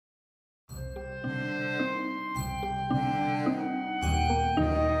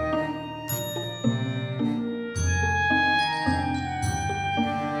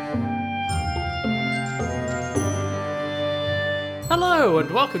Hello and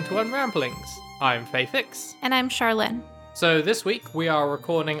welcome to Unramblings. I'm Faithix. And I'm Charlene. So this week we are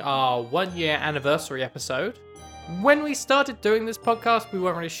recording our 1 year anniversary episode. When we started doing this podcast, we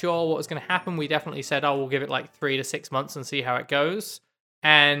weren't really sure what was going to happen. We definitely said, we'll give it like 3 to 6 months and see how it goes.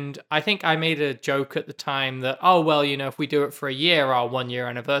 And I think I made a joke at the time that, if we do it for a year, our 1 year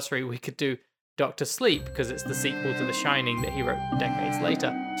anniversary, we could do Dr. Sleep, because it's the sequel to The Shining that he wrote decades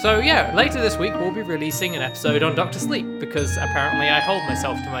later. So yeah, later this week we'll be releasing an episode on Dr. Sleep, because apparently I hold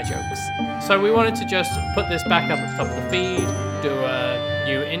myself to my jokes. So we wanted to just put this back up at the top of the feed, do a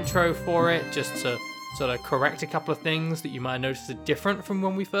new intro for it, just to sort of correct a couple of things that you might have noticed are different from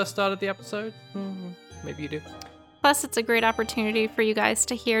when we first started the episode. Maybe you do. Plus, it's a great opportunity for you guys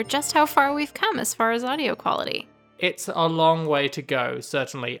to hear just how far we've come as far as audio quality. It's a long way to go,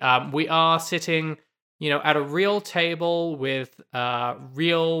 certainly. We are sitting, at a real table with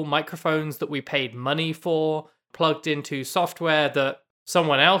real microphones that we paid money for, plugged into software that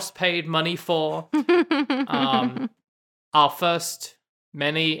someone else paid money for. Our first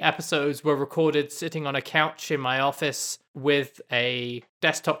many episodes were recorded sitting on a couch in my office with a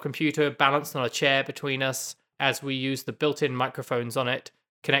desktop computer balanced on a chair between us as we use the built-in microphones on it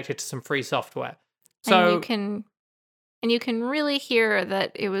connected to some free software. So And you can really hear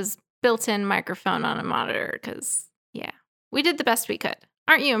that it was built-in microphone on a monitor because, we did the best we could.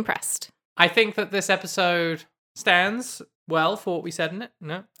 Aren't you impressed? I think that this episode stands well for what we said in it,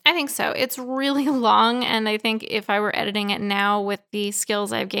 no? I think so. It's really long, and I think if I were editing it now with the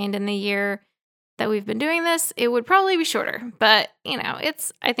skills I've gained in the year that we've been doing this, it would probably be shorter. But,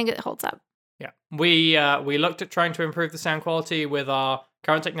 I think it holds up. Yeah. We looked at trying to improve the sound quality with our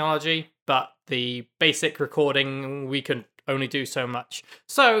current technology, but the basic recording, we can only do so much.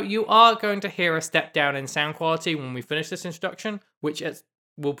 So you are going to hear a step down in sound quality when we finish this introduction, which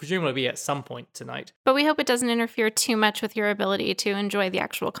will presumably be at some point tonight. But we hope it doesn't interfere too much with your ability to enjoy the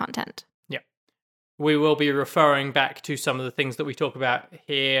actual content. Yeah. We will be referring back to some of the things that we talk about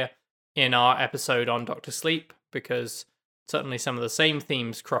here in our episode on Dr. Sleep, because certainly some of the same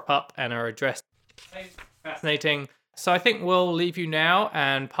themes crop up and are addressed. Fascinating. So I think we'll leave you now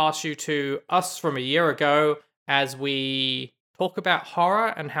and pass you to us from a year ago as we talk about horror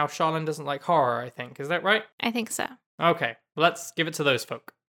and how Charlene doesn't like horror, I think. Is that right? I think so. Okay, let's give it to those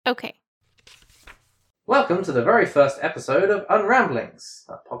folk. Okay. Welcome to the very first episode of Unramblings,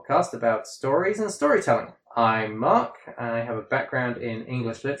 a podcast about stories and storytelling. I'm Mark, and I have a background in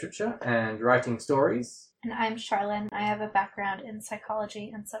English literature and writing stories. And I'm Charlene. I have a background in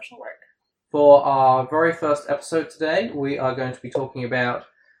psychology and social work. For our very first episode today, we are going to be talking about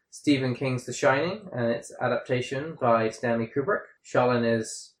Stephen King's The Shining and its adaptation by Stanley Kubrick. Charlene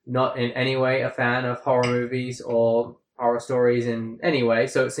is not in any way a fan of horror movies or horror stories in any way,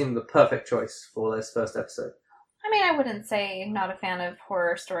 so it seemed the perfect choice for this first episode. I mean, I wouldn't say not a fan of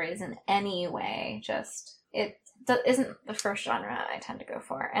horror stories in any way, just it isn't the first genre I tend to go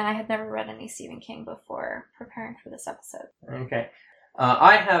for, and I had never read any Stephen King before preparing for this episode. Okay.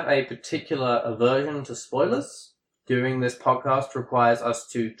 I have a particular aversion to spoilers. Doing this podcast requires us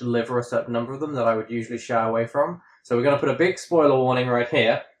to deliver a certain number of them that I would usually shy away from. So we're going to put a big spoiler warning right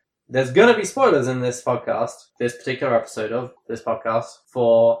here. There's going to be spoilers in this podcast, this particular episode of this podcast,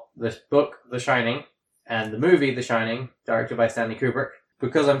 for this book, The Shining, and the movie, The Shining, directed by Stanley Kubrick.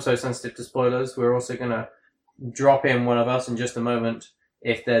 Because I'm so sensitive to spoilers, we're also going to drop in one of us in just a moment.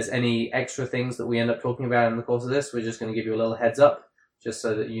 If there's any extra things that we end up talking about in the course of this, we're just going to give you a little heads up, just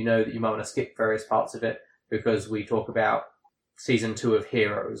so that you know that you might want to skip various parts of it, because we talk about season 2 of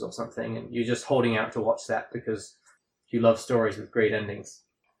Heroes or something, and you're just holding out to watch that because you love stories with great endings.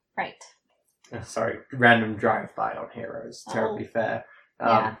 Right. Sorry, random drive-by on Heroes. Terribly fair.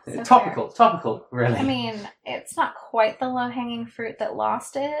 So topical, really. I mean, it's not quite the low-hanging fruit that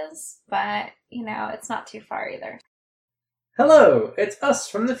Lost is, but, it's not too far either. Hello, it's us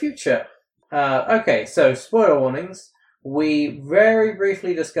from the future. Okay, so spoiler warnings. We very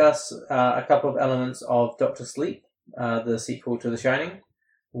briefly discuss a couple of elements of Dr. Sleep, the sequel to The Shining.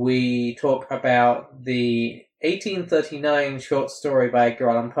 We talk about the 1839 short story by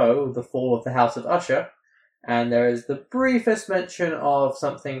Edgar Allan Poe, The Fall of the House of Usher, and there is the briefest mention of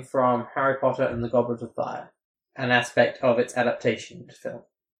something from Harry Potter and the Goblet of Fire, an aspect of its adaptation to film.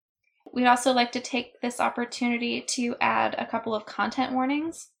 We'd also like to take this opportunity to add a couple of content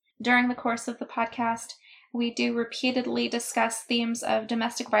warnings. During the course of the podcast, we do repeatedly discuss themes of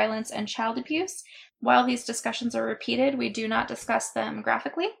domestic violence and child abuse. While these discussions are repeated, we do not discuss them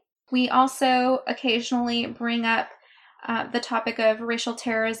graphically. We also occasionally bring up the topic of racial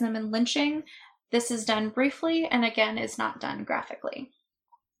terrorism and lynching. This is done briefly and again is not done graphically.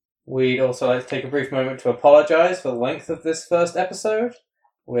 We'd also like to take a brief moment to apologise for the length of this first episode.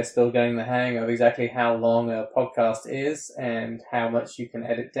 We're still getting the hang of exactly how long a podcast is and how much you can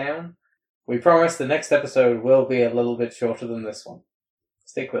edit down. We promise the next episode will be a little bit shorter than this one.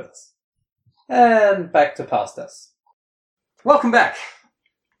 Stick with us. And back to Past Us. Welcome back!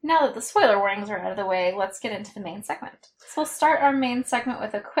 Now that the spoiler warnings are out of the way, let's get into the main segment. So we'll start our main segment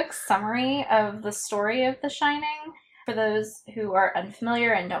with a quick summary of the story of The Shining. For those who are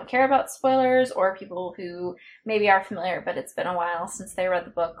unfamiliar and don't care about spoilers, or people who maybe are familiar but it's been a while since they read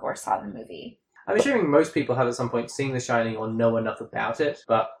the book or saw the movie. I'm assuming most people have at some point seen The Shining or know enough about it,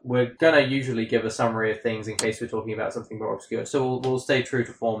 but we're going to usually give a summary of things in case we're talking about something more obscure, so we'll stay true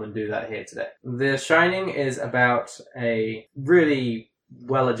to form and do that here today. The Shining is about a really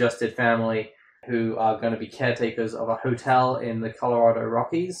well-adjusted family who are going to be caretakers of a hotel in the Colorado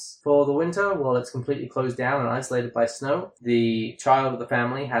Rockies for the winter while it's completely closed down and isolated by snow. The child of the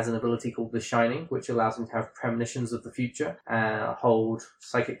family has an ability called The Shining, which allows him to have premonitions of the future and hold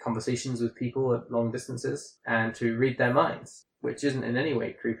psychic conversations with people at long distances and to read their minds, which isn't in any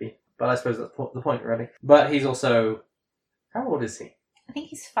way creepy. But I suppose that's the point, really. But he's also... How old is he? I think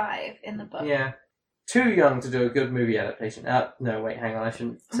he's 5 in the book. Yeah. Too young to do a good movie adaptation. No, wait, hang on. I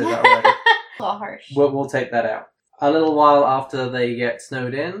shouldn't say that already. A little harsh. We'll take that out. A little while after they get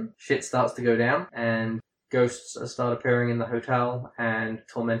snowed in, shit starts to go down, and ghosts start appearing in the hotel and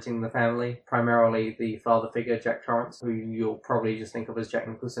tormenting the family. Primarily the father figure, Jack Torrance, who you'll probably just think of as Jack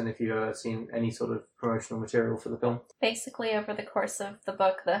Nicholson if you've ever seen any sort of promotional material for the film. Basically, over the course of the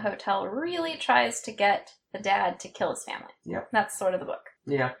book, the hotel really tries to get the dad to kill his family. Yeah. That's sort of the book.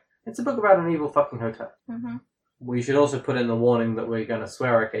 Yeah. It's a book about an evil fucking hotel. Mm-hmm. We should also put in the warning that we're going to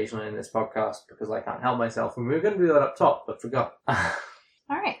swear occasionally in this podcast because I can't help myself, and we were going to do that up top, but forgot.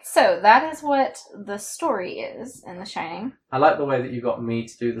 Alright, so that is what the story is in The Shining. I like the way that you got me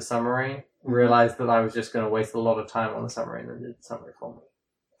to do the summary. Realised that I was just going to waste a lot of time on the summary and then did the summary for me.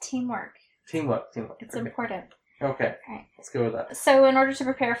 Teamwork. Teamwork. It's okay. important. Okay, Alright. let's go with that. So in order to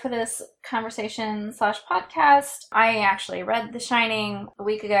prepare for this conversation/podcast, I actually read The Shining a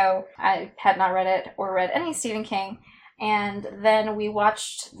week ago. I had not read it or read any Stephen King. And then we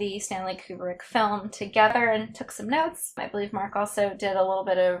watched the Stanley Kubrick film together and took some notes. I believe Mark also did a little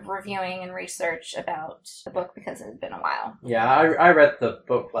bit of reviewing and research about the book because it had been a while. Yeah, I read the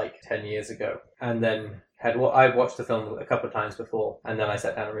book like 10 years ago and then I watched the film a couple of times before, and then I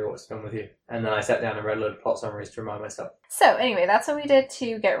sat down and rewatched the film with you. And then I sat down and read a load of plot summaries to remind myself. So anyway, that's what we did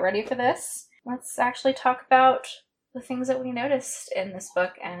to get ready for this. Let's actually talk about the things that we noticed in this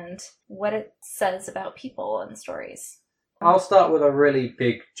book and what it says about people and stories. I'll start with a really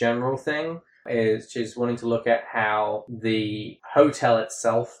big general thing, is just wanting to look at how the hotel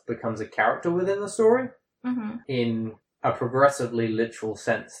itself becomes a character within the story in a progressively literal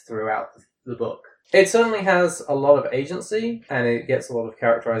sense throughout the book. It certainly has a lot of agency, and it gets a lot of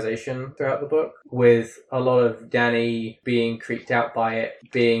characterization throughout the book, with a lot of Danny being creeped out by it,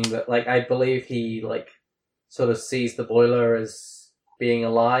 being that, like, I believe he, like, sort of sees the boiler as being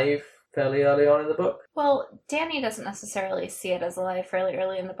alive fairly early on in the book. Well, Danny doesn't necessarily see it as alive fairly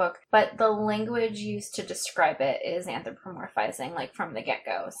early in the book, but the language used to describe it is anthropomorphizing, like, from the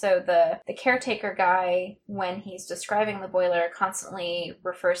get-go. So the caretaker guy, when he's describing the boiler, constantly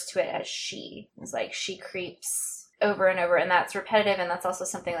refers to it as she. It's like, she creeps over and over, and that's repetitive, and that's also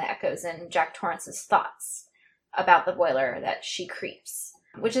something that echoes in Jack Torrance's thoughts about the boiler, that she creeps.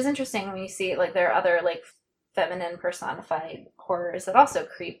 Which is interesting when you see, like, there are other, like, feminine personified horrors that also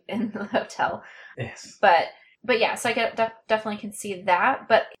creep in the hotel. Yes. But yeah, so I definitely can see that.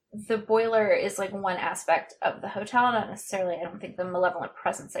 But the boiler is like one aspect of the hotel, not necessarily, I don't think, the malevolent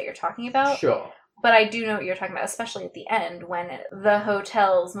presence that you're talking about. Sure. But I do know what you're talking about, especially at the end when the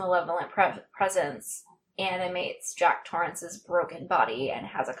hotel's malevolent presence animates Jack Torrance's broken body and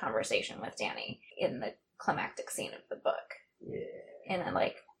has a conversation with Danny in the climactic scene of the book. Yeah. In a,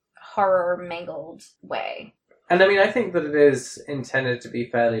 like, horror mangled way. And I mean, I think that it is intended to be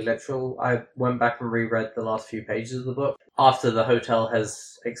fairly literal. I went back and reread the last few pages of the book. After the hotel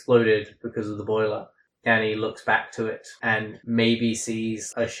has exploded because of the boiler, Danny looks back to it and maybe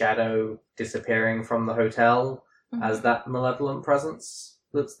sees a shadow disappearing from the hotel as that malevolent presence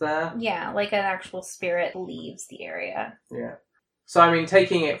that's there. Yeah, like an actual spirit leaves the area. Yeah. So, I mean,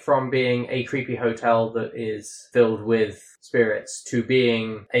 taking it from being a creepy hotel that is filled with spirits to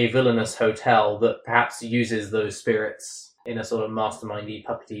being a villainous hotel that perhaps uses those spirits in a sort of mastermindy,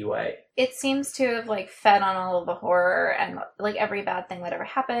 puppety way. It seems to have, like, fed on all of the horror and, like, every bad thing that ever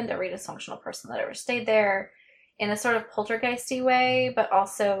happened, every dysfunctional person that ever stayed there, in a sort of poltergeisty way, but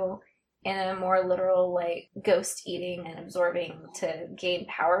also in a more literal, like, ghost eating and absorbing to gain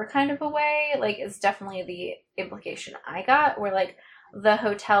power kind of a way, like, is definitely the implication I got, where, like, the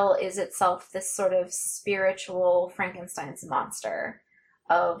hotel is itself this sort of spiritual Frankenstein's monster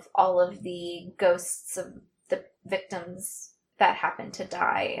of all of the ghosts of the victims that happened to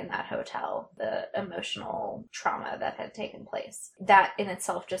die in that hotel, the emotional trauma that had taken place. That in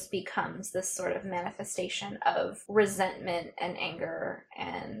itself just becomes this sort of manifestation of resentment and anger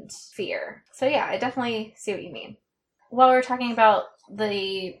and fear. So yeah, I definitely see what you mean. While we're talking about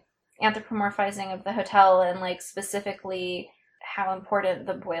the anthropomorphizing of the hotel and like specifically how important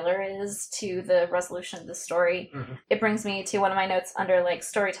the boiler is to the resolution of the story, it brings me to one of my notes under like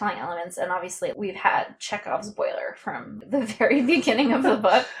storytelling elements, and obviously we've had Chekhov's boiler from the very beginning of the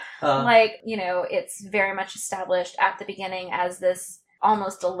book. Like, you know, it's very much established at the beginning as this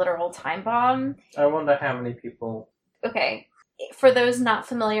almost a literal time bomb. I wonder how many people... Okay, for those not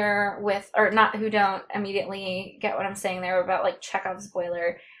familiar with, or not who don't immediately get what I'm saying there about like Chekhov's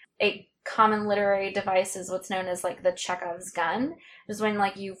boiler, a common literary device is what's known as like the Chekhov's gun. Is when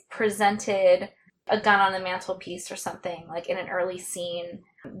like you've presented a gun on the mantelpiece or something like in an early scene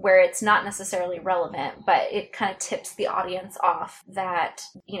where it's not necessarily relevant, but it kind of tips the audience off that,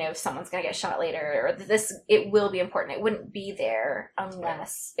 you know, someone's going to get shot later, or this, it will be important. It wouldn't be there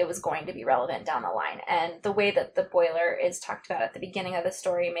unless it was going to be relevant down the line. And the way that the boiler is talked about at the beginning of the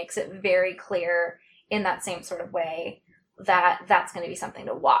story makes it very clear in that same sort of way that that's going to be something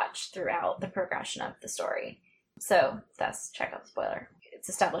to watch throughout the progression of the story. So that's Chekhov's boiler. It's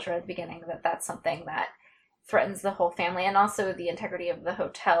established right at the beginning that that's something that threatens the whole family and also the integrity of the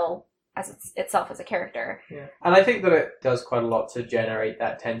hotel as itself as a character. Yeah. And I think that it does quite a lot to generate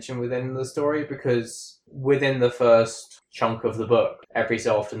that tension within the story, because within the first chunk of the book, every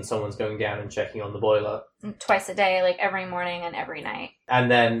so often someone's going down and checking on the boiler. Twice a day, like every morning and every night.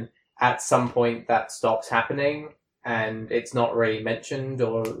 And then at some point that stops happening, and it's not really mentioned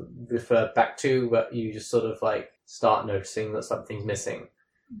or referred back to, but you just sort of like start noticing that something's missing.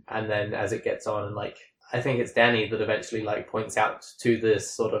 And then as it gets on, and like, I think it's Danny that eventually like points out to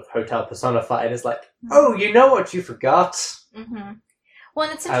this sort of hotel personified as like, oh, you know what you forgot? Mm-hmm. Well,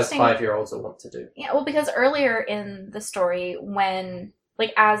 and it's interesting. As 5-year-olds will want to do. Yeah, well, because earlier in the story, when,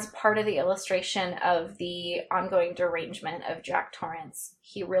 like, as part of the illustration of the ongoing derangement of Jack Torrance,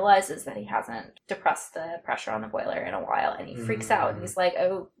 he realizes that he hasn't depressed the pressure on the boiler in a while, and he freaks out, and he's like,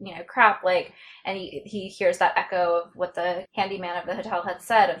 oh, you know, crap, like, and he hears that echo of what the handyman of the hotel had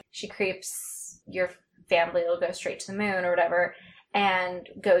said, of, she creeps, your family will go straight to the moon, or whatever, and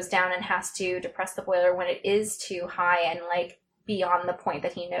goes down and has to depress the boiler when it is too high, and, like, beyond the point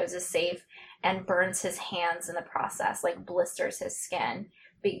that he knows is safe, and burns his hands in the process, like blisters his skin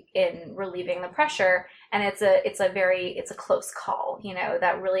in relieving the pressure. And it's a close call, you know,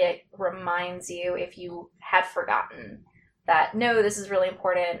 that really reminds you, if you had forgotten, that no, this is really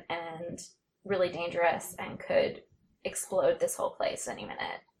important and really dangerous and could explode this whole place any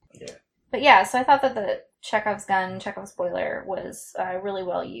minute. Yeah. But yeah, so I thought that the Chekhov's gun, Chekhov's boiler was really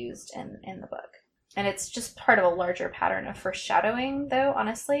well used in the book. And it's just part of a larger pattern of foreshadowing, though,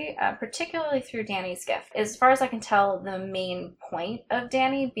 honestly, particularly through Danny's gift. As far as I can tell, the main point of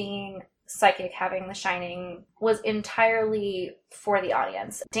Danny being psychic, having the shining, was entirely for the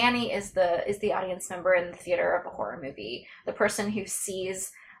audience. Danny is the audience member in the theater of a horror movie, the person who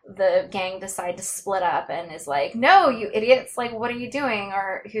sees the gang decide to split up and is like, no, you idiots, like, what are you doing?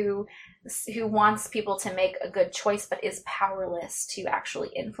 Or who wants people to make a good choice but is powerless to actually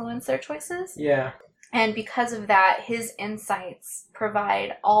influence their choices. Yeah. And because of that, his insights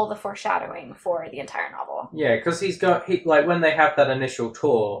provide all the foreshadowing for the entire novel. Yeah, because he like, when they have that initial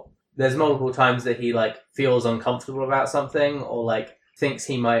tour, there's multiple times that he, like, feels uncomfortable about something, or, like, thinks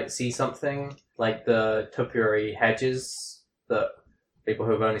he might see something, like the topiary hedges that people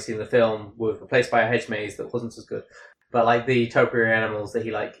who have only seen the film were replaced by a hedge maze that wasn't as good. But, like, the topiary animals that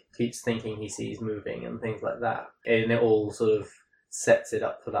he, like, keeps thinking he sees moving and things like that. And it all sort of sets it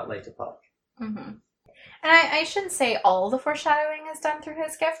up for that later part. Mm-hmm. And I shouldn't say all the foreshadowing is done through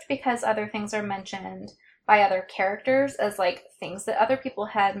his gift, because other things are mentioned by other characters as, like, things that other people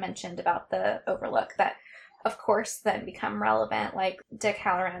had mentioned about the Overlook that, of course, then become relevant. Like, Dick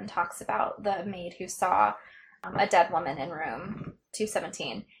Halloran talks about the maid who saw a dead woman in room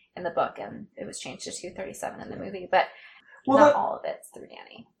 217 in the book, and it was changed to 237 in the movie, but not all of it's through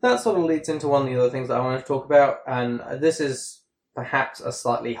Danny. That sort of leads into one of the other things that I wanted to talk about, and this is perhaps a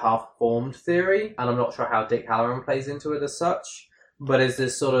slightly half-formed theory, and I'm not sure how Dick Halloran plays into it as such, but is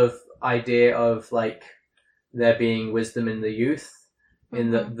this sort of idea of, like, there being wisdom in the youth,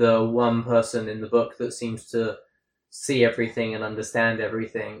 in the one person in the book that seems to see everything and understand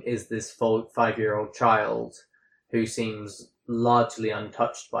everything is this 5-year-old child who seems largely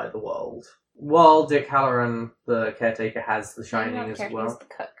untouched by the world. While Dick Halloran, the caretaker, has the shining as well. He's the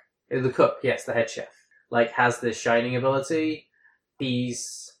cook. The cook, yes, the head chef. Like, has this shining ability.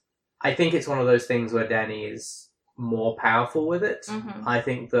 I think it's one of those things where Danny is more powerful with it. Mm-hmm. I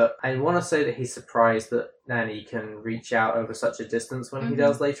think that, I want to say that he's surprised that Danny can reach out over such a distance when he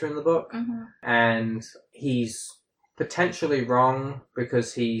does later in the book. Mm-hmm. And he's potentially wrong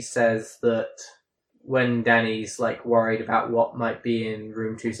because he says that when Danny's like worried about what might be in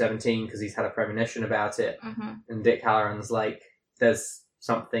room 217 because he's had a premonition about it, and Dick Halloran's like, there's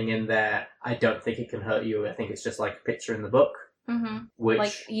something in there, I don't think it can hurt you, I think it's just like a picture in the book. Which,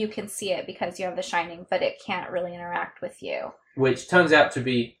 like, you can see it because you have the shining, but it can't really interact with you. Which turns out to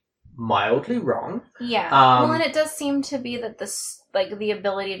be mildly wrong. Yeah. Well, and it does seem to be that this, like, the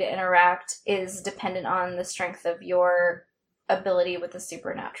ability to interact is dependent on the strength of your ability with the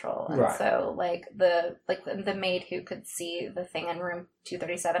supernatural. And right. So, like, the maid who could see the thing in room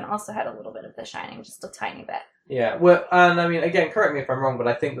 237 also had a little bit of the shining, just a tiny bit. Yeah, well, and I mean, again, correct me if I'm wrong, but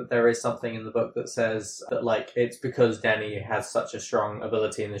I think that there is something in the book that says that, like, it's because Danny has such a strong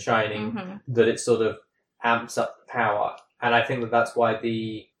ability in The Shining that it sort of amps up the power. And I think that that's why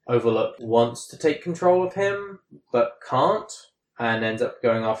the Overlook wants to take control of him, but can't, and ends up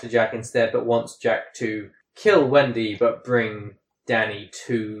going after Jack instead, but wants Jack to kill Wendy, but bring Danny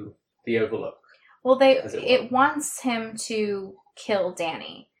to the Overlook. Well, it wants him to kill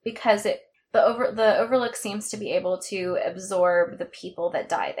Danny because the Overlook seems to be able to absorb the people that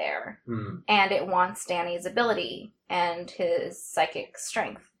die there. And it wants Danny's ability and his psychic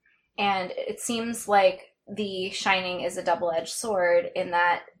strength. And it seems like the Shining is a double-edged sword in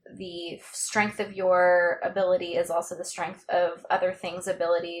that the strength of your ability is also the strength of other things'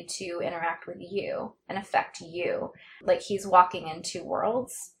 ability to interact with you and affect you. Like, he's walking in two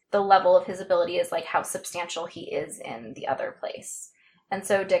worlds. The level of his ability is like how substantial he is in the other place. And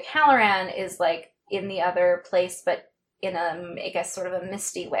so Dick Halloran is, like, in the other place, but in I guess, sort of a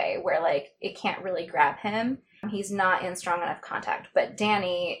misty way where, like, it can't really grab him. He's not in strong enough contact. But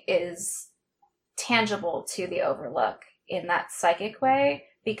Danny is tangible to the Overlook in that psychic way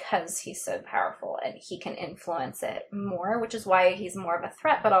because he's so powerful and he can influence it more, which is why he's more of a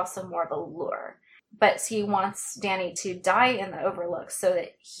threat, but also more of a lure. But he wants Danny to die in the Overlook so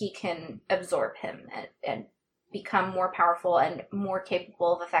that he can absorb him and become more powerful and more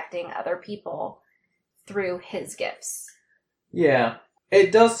capable of affecting other people through his gifts. Yeah.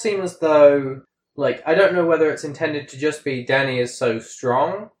 It does seem as though, like, I don't know whether it's intended to just be Danny is so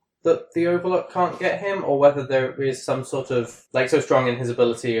strong that the Overlook can't get him, or whether there is some sort of, like, so strong in his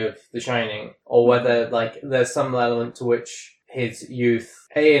ability of The Shining, or whether, like, there's some element to which his youth,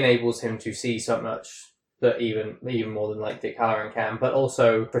 enables him to see so much that even more than, like, Dick Halloran can, but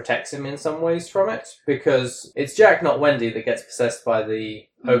also protects him in some ways from it, because it's Jack, not Wendy, that gets possessed by the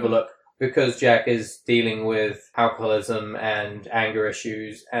Overlook, because Jack is dealing with alcoholism and anger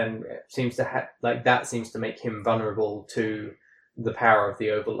issues, and it seems to that seems to make him vulnerable to the power of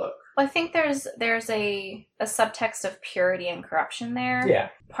the Overlook. Well, I think there's a subtext of purity and corruption there. Yeah.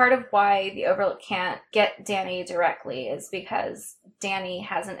 Part of why the Overlook can't get Danny directly is because Danny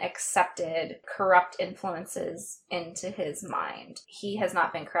hasn't accepted corrupt influences into his mind. He has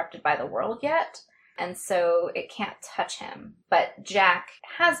not been corrupted by the world yet, and so it can't touch him. But Jack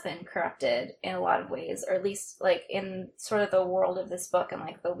has been corrupted in a lot of ways, or at least, like, in sort of the world of this book and,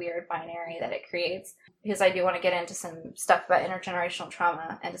 like, the weird binary that it creates. Because I do want to get into some stuff about intergenerational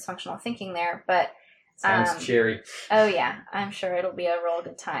trauma and dysfunctional thinking there, but sounds cheery. Oh yeah, I'm sure it'll be a real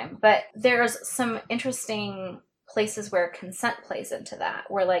good time. But there's some interesting places where consent plays into that,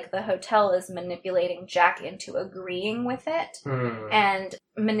 where, like, the hotel is manipulating Jack into agreeing with it and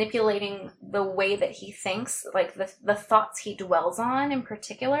manipulating the way that he thinks, like the thoughts he dwells on in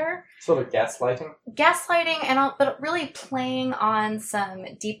particular. Sort of gaslighting, but really playing on some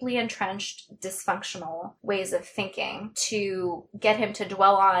deeply entrenched dysfunctional ways of thinking to get him to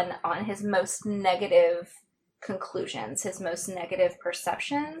dwell on his most negative conclusions, his most negative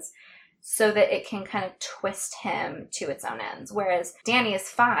perceptions, so that it can kind of twist him to its own ends. Whereas Danny is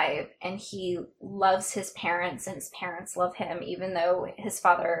 5 and he loves his parents and his parents love him, even though his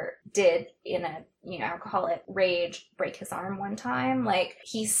father did, in a, alcoholic rage, break his arm one time. Like,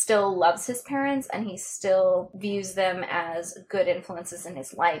 he still loves his parents and he still views them as good influences in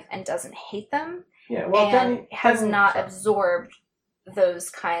his life and doesn't hate them. Yeah, well, and Danny has not absorbed those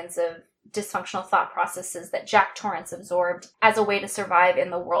kinds of dysfunctional thought processes that Jack Torrance absorbed as a way to survive in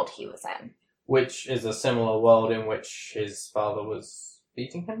the world he was in. Which is a similar world in which his father was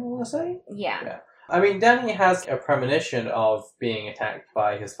beating him, I want to say? Yeah. I mean, Danny has a premonition of being attacked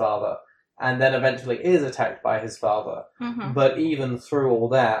by his father, and then eventually is attacked by his father. Mm-hmm. But even through all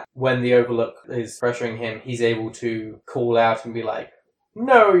that, when the Overlook is pressuring him, he's able to call out and be like,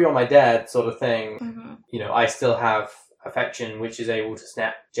 "No, you're my dad," sort of thing. Mm-hmm. You know, I still have affection, which is able to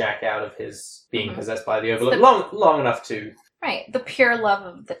snap Jack out of his being possessed by the Overlook long enough to... Right. The pure love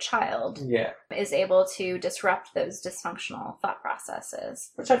of the child is able to disrupt those dysfunctional thought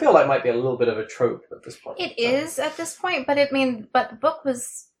processes. Which I feel like might be a little bit of a trope at this point. It is at this point, but the book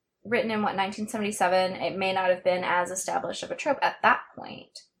was written in 1977. It may not have been as established of a trope at that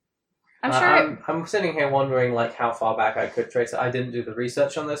point. I'm sure. I'm sitting here wondering like how far back I could trace it. I didn't do the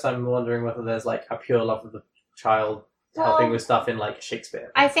research on this. I'm wondering whether there's like a pure love of the child helping with stuff in like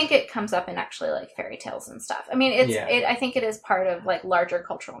Shakespeare. I think it comes up in actually like fairy tales and stuff. I mean, I think it is part of like larger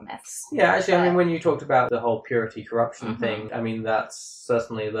cultural myths. Yeah, actually, I mean, when you talked about the whole purity corruption thing, I mean, that's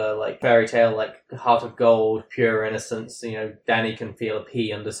certainly the like fairy tale, like heart of gold, pure innocence. You know, Danny can feel a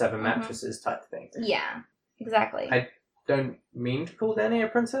pea under 7 mattresses type thing. Yeah, exactly. I don't mean to call Danny a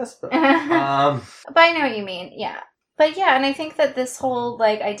princess, but but I know what you mean. Yeah. But yeah, and I think that this whole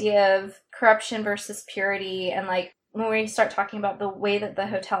like idea of corruption versus purity, and like when we start talking about the way that the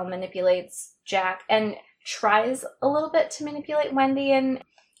hotel manipulates Jack and tries a little bit to manipulate Wendy and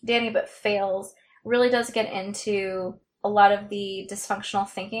Danny but fails, really does get into a lot of the dysfunctional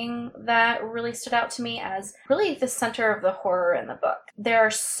thinking that really stood out to me as really the center of the horror in the book. There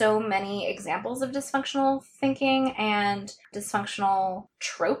are so many examples of dysfunctional thinking and dysfunctional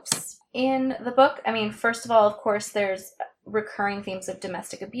tropes in the book. I mean, first of all, of course, there's recurring themes of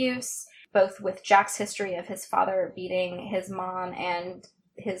domestic abuse, both with Jack's history of his father beating his mom and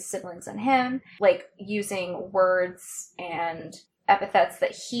his siblings and him, like using words and epithets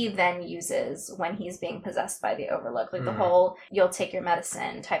that he then uses when he's being possessed by the Overlook. Like the whole, "you'll take your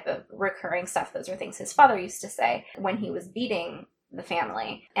medicine" type of recurring stuff. Those are things his father used to say when he was beating the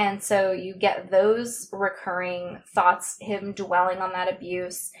family. And so you get those recurring thoughts, him dwelling on that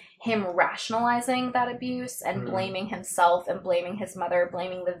abuse, him rationalizing that abuse and blaming himself and blaming his mother,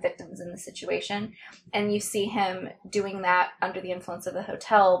 blaming the victims in the situation. And you see him doing that under the influence of the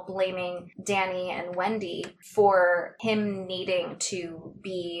hotel, blaming Danny and Wendy for him needing to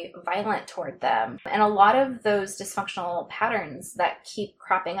be violent toward them. And a lot of those dysfunctional patterns that keep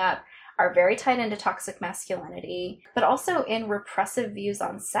cropping up are very tied into toxic masculinity, but also in repressive views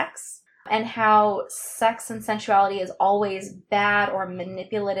on sex and how sex and sensuality is always bad or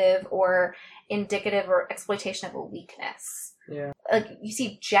manipulative or indicative or exploitation of a weakness. Yeah. Like you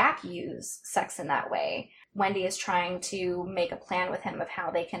see Jack use sex in that way. Wendy is trying to make a plan with him of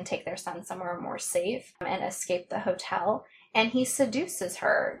how they can take their son somewhere more safe and escape the hotel. And he seduces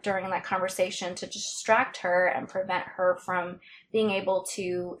her during that conversation to distract her and prevent her from being able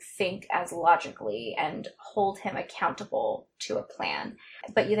to think as logically and hold him accountable to a plan.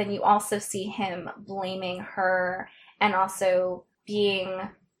 But then you also see him blaming her and also being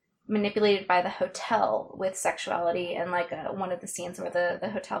manipulated by the hotel with sexuality and like one of the scenes where the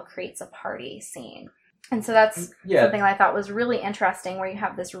hotel creates a party scene. And so that's something I thought was really interesting, where you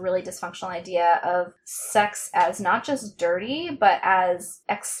have this really dysfunctional idea of sex as not just dirty, but as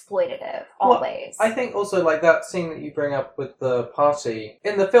exploitative, always. Well, I think also, like, that scene that you bring up with the party,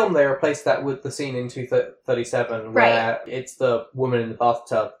 in the film they replaced that with the scene in 237, where it's the woman in the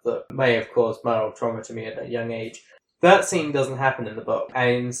bathtub that may have caused mild trauma to me at a young age. That scene doesn't happen in the book, and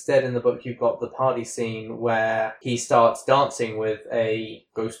instead in the book you've got the party scene where he starts dancing with a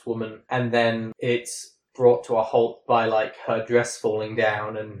ghost woman, and then it's brought to a halt by like her dress falling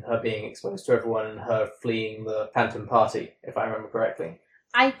down and her being exposed to everyone and her fleeing the phantom party, if I remember correctly.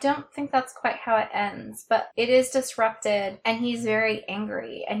 I don't think that's quite how it ends, but it is disrupted, and he's very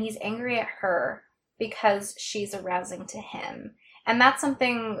angry, and he's angry at her because she's arousing to him. And that's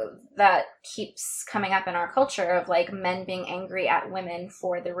something that keeps coming up in our culture of like men being angry at women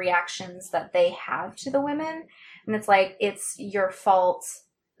for the reactions that they have to the women. And it's like, it's your fault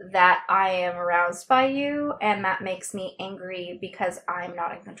that I am aroused by you, and that makes me angry because I'm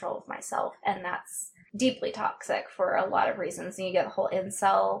not in control of myself. And that's deeply toxic for a lot of reasons. And you get the whole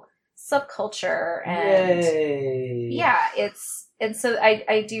incel subculture, and and so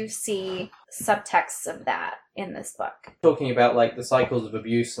I do see subtexts of that in this book. Talking about like the cycles of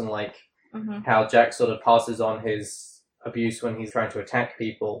abuse and like how Jack sort of passes on his abuse when he's trying to attack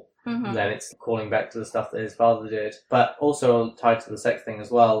people. Then it's calling back to the stuff that his father did. But also tied to the sex thing as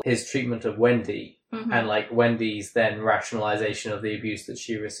well, his treatment of Wendy and like Wendy's then rationalization of the abuse that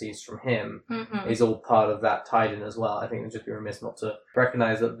she receives from him is all part of that tied in as well. I think it'd just be remiss not to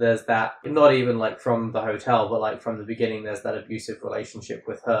recognize that there's that, not even like from the hotel, but like from the beginning there's that abusive relationship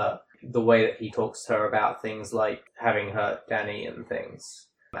with her. the way that he talks to her about things like having hurt Danny and things.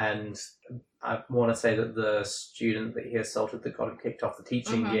 And I want to say that the student that he assaulted that got him kicked off the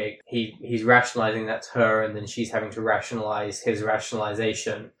teaching gig, he's rationalizing that to her, and then she's having to rationalize his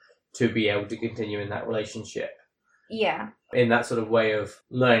rationalization to be able to continue in that relationship. Yeah. In that sort of way of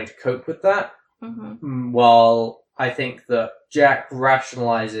learning to cope with that. Mm-hmm. While I think that Jack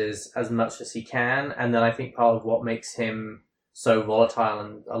rationalizes as much as he can, and then I think part of what makes him so volatile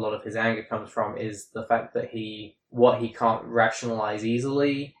and a lot of his anger comes from is the fact that what he can't rationalize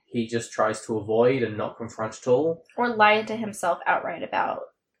easily, he just tries to avoid and not confront at all. Or lie to himself outright about.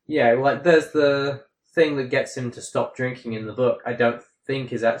 Yeah, like there's the thing that gets him to stop drinking in the book, I don't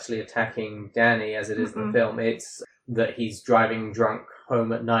think is actually attacking Danny as it is in the film. It's that he's driving drunk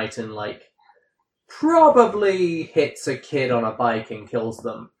home at night and like probably hits a kid on a bike and kills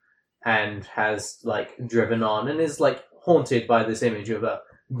them and has like driven on and is like haunted by this image of a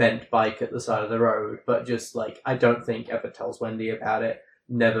bent bike at the side of the road, but just like I don't think ever tells Wendy about it,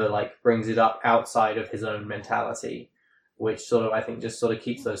 never like brings it up outside of his own mentality, which sort of I think just sort of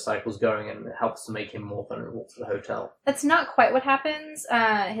keeps those cycles going and helps to make him more vulnerable to the hotel. That's not quite what happens.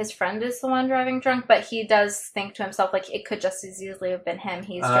 His friend is the one driving drunk, but he does think to himself like it could just as easily have been him.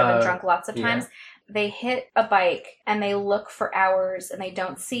 He's driven drunk lots of times. They hit a bike and they look for hours and they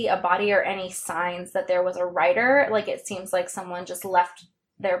don't see a body or any signs that there was a rider. Like it seems like someone just left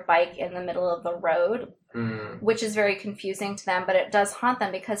their bike in the middle of the road, which is very confusing to them, but it does haunt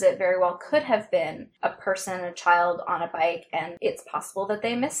them because it very well could have been a person, a child on a bike, and it's possible that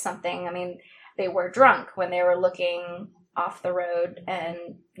they missed something. I mean, they were drunk when they were looking off the road and,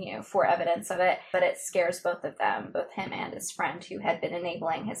 you know, for evidence of it, but it scares both of them, both him and his friend who had been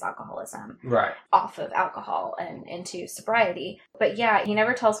enabling his alcoholism off of alcohol and into sobriety. But yeah, he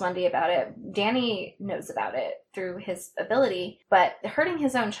never tells Wendy about it. Danny knows about it through his ability, but hurting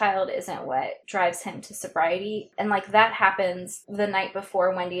his own child isn't what drives him to sobriety. And like that happens the night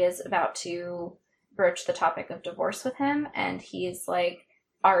before Wendy is about to broach the topic of divorce with him, and he's like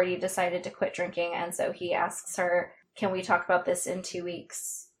already decided to quit drinking, and so he asks her, can we talk about this in 2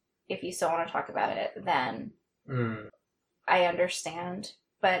 weeks? If you still want to talk about it, then I understand.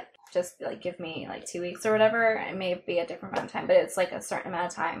 But just like give me like 2 weeks or whatever. It may be a different amount of time, but it's like a certain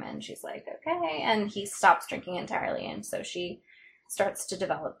amount of time. And she's like, okay. And he stops drinking entirely. And so she starts to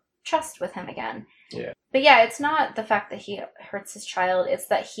develop trust with him again. Yeah. But yeah, it's not the fact that he hurts his child. It's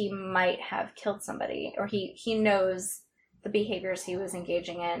that he might have killed somebody, or he knows the behaviors he was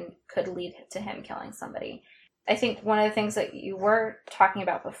engaging in could lead to him killing somebody. I think one of the things that you were talking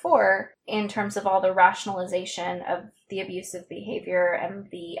about before in terms of all the rationalization of the abusive behavior and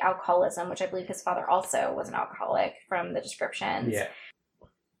the alcoholism, which I believe his father also was an alcoholic from the descriptions,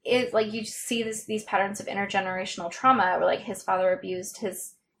 is like you see these patterns of intergenerational trauma where like his father abused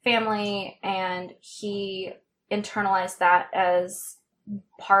his family and he internalized that as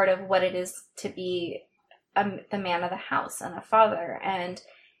part of what it is to be the man of the house and a father. And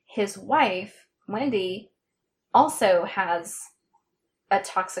his wife, Wendy, also has a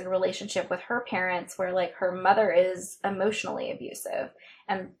toxic relationship with her parents where like her mother is emotionally abusive,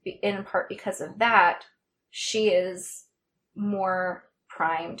 and in part because of that she is more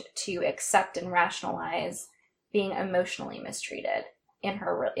primed to accept and rationalize being emotionally mistreated in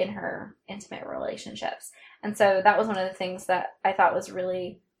her intimate relationships. And so that was one of the things that I thought was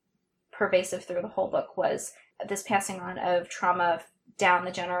really pervasive through the whole book, was this passing on of trauma down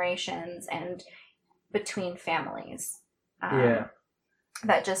the generations and between families.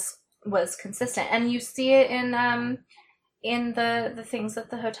 That just was consistent, and you see it in the things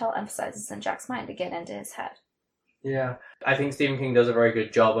that the hotel emphasizes in Jack's mind to get into his head. Yeah, I think Stephen King does a very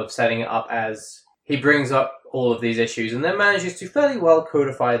good job of setting it up as he brings up all of these issues and then manages to fairly well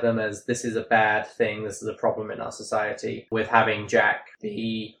codify them as this is a bad thing, this is a problem in our society, with having Jack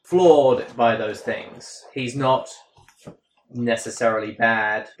be flawed by those things. He's not necessarily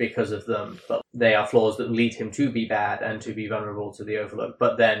bad because of them, but they are flaws that lead him to be bad and to be vulnerable to the Overlook,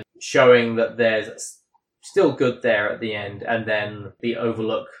 but then showing that there's still good there at the end, and then the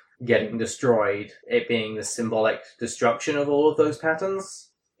Overlook getting destroyed, it being the symbolic destruction of all of those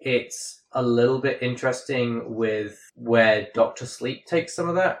patterns. It's a little bit interesting with where Dr. Sleep takes some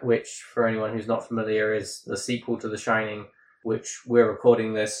of that, which for anyone who's not familiar is the sequel to The Shining, which we're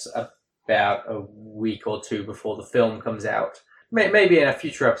recording this about a week or two before the film comes out. Maybe in a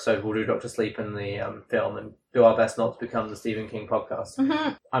future episode we'll do Dr. Sleep in the film and do our best not to become the Stephen King podcast.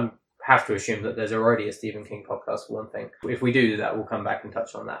 I have to assume that there's already a Stephen King podcast for one thing. If we do that, we'll come back and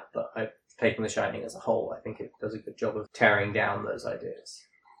touch on that. But I've taken The Shining as a whole. I think it does a good job of tearing down those ideas.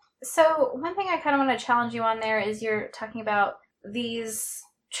 So one thing I kind of want to challenge you on there is you're talking about these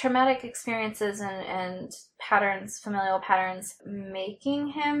traumatic experiences and patterns, familial patterns, making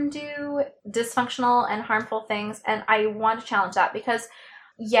him do dysfunctional and harmful things. And I want to challenge that because,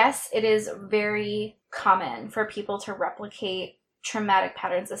 yes, it is very common for people to replicate traumatic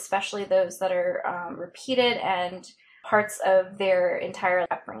patterns, especially those that are repeated and parts of their entire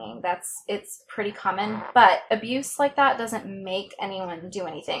upbringing. It's pretty common, but abuse like that doesn't make anyone do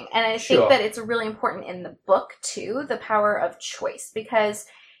anything. And I think that it's really important in the book too, the power of choice, because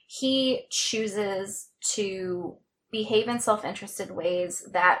he chooses to behave in self-interested ways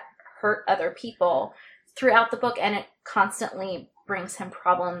that hurt other people throughout the book, and it constantly brings him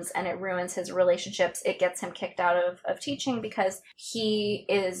problems and it ruins his relationships. It gets him kicked out of teaching because he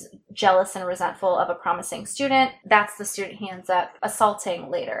is jealous and resentful of a promising student. That's the student he ends up assaulting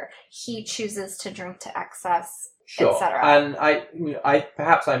later. He chooses to drink to excess, etc. And I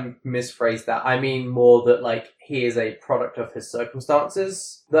perhaps I misphrased that. I mean more that like he is a product of his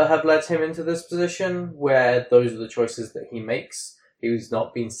circumstances that have led him into this position where those are the choices that he makes. He's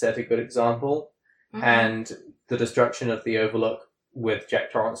not been set a good example. Mm-hmm. And the destruction of the Overlook with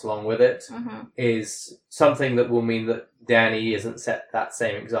Jack Torrance along with it is something that will mean that Danny isn't set that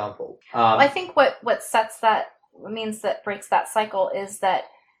same example. I think what sets that means that breaks that cycle is that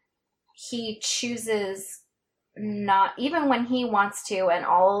he chooses not, even when he wants to, and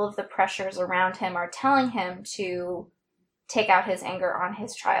all of the pressures around him are telling him to take out his anger on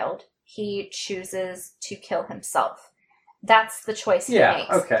his child, he chooses to kill himself. That's the choice he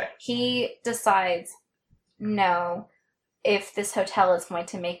makes. Okay. He decides, no, if this hotel is going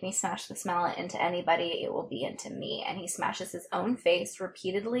to make me smash this mallet into anybody, it will be into me. And he smashes his own face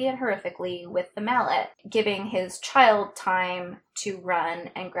repeatedly and horrifically with the mallet, giving his child time to run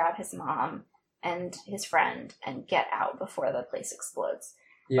and grab his mom and his friend and get out before the place explodes.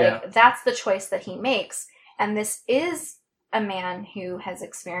 Yeah. Like, that's the choice that he makes. And this is a man who has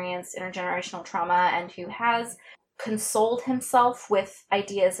experienced intergenerational trauma and who has consoled himself with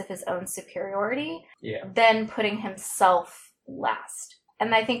ideas of his own superiority, then putting himself last.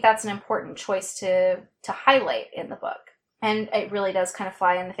 And I think that's an important choice to highlight in the book. And it really does kind of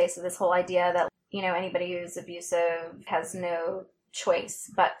fly in the face of this whole idea that, you know, anybody who's abusive has no choice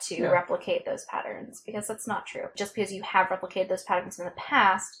but to replicate those patterns, because that's not true. Just because you have replicated those patterns in the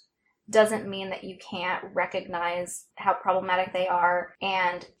past doesn't mean that you can't recognize how problematic they are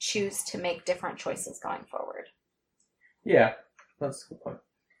and choose to make different choices going forward. Yeah, that's a good point.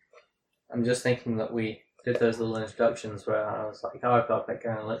 I'm just thinking that we did those little introductions where I was like, oh, I've got a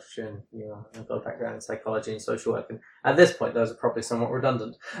background in literature and, you know, I've got a background in psychology and social work. And at this point, those are probably somewhat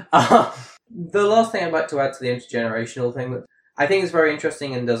redundant. The last thing I'd like to add to the intergenerational thing that I think is very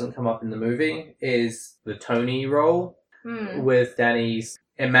interesting and doesn't come up in the movie is the Tony role with Danny's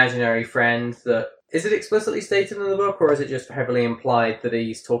imaginary friend that... Is it explicitly stated in the book, or is it just heavily implied that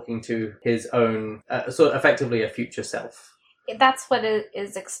he's talking to his own, sort of effectively a future self? That's what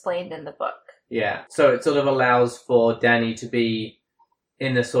is explained in the book. Yeah, so it sort of allows for Danny to be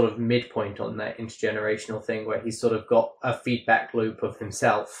in the sort of midpoint on that intergenerational thing where he's sort of got a feedback loop of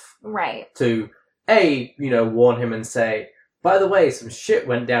himself. Right. To, warn him and say, by the way, some shit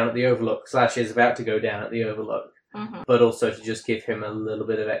went down at the Overlook, / is about to go down at the Overlook. Mm-hmm. But also to just give him a little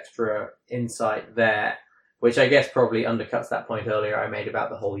bit of extra insight there, which I guess probably undercuts that point earlier I made about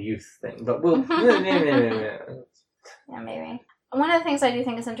the whole youth thing. But we'll... Yeah, maybe. One of the things I do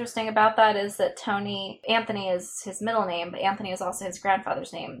think is interesting about that is that Anthony is his middle name, but Anthony is also his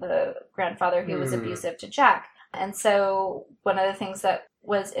grandfather's name, the grandfather who was abusive to Jack. And so one of the things that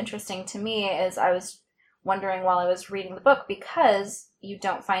was interesting to me is I was wondering while I was reading the book, because you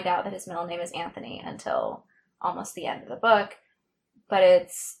don't find out that his middle name is Anthony until almost the end of the book, but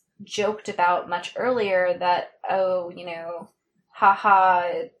it's joked about much earlier that, of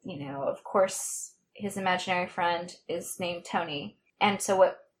course his imaginary friend is named Tony. And so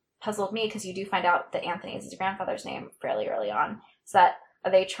what puzzled me, because you do find out that Anthony is his grandfather's name fairly early on, is that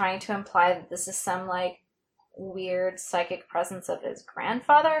are they trying to imply that this is some like weird psychic presence of his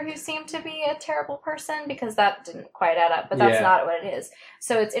grandfather who seemed to be a terrible person? Because that didn't quite add up, but that's not what it is.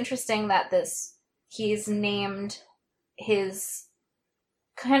 So it's interesting that he's named his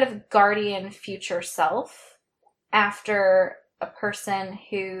kind of guardian future self after a person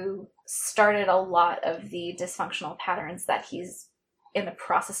who started a lot of the dysfunctional patterns that he's in the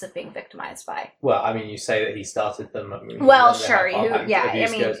process of being victimized by. Well, I mean, you say that he started them. Well, sure.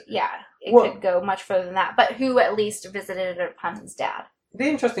 It could go much further than that, but who at least visited it upon his dad. The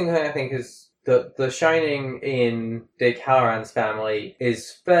interesting thing, I think, is that the shining in Dick Halloran's family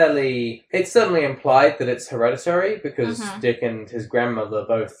is it's certainly implied that it's hereditary, because Dick and his grandmother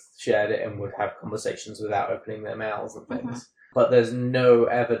both shared it and would have conversations without opening their mouths and things. but there's no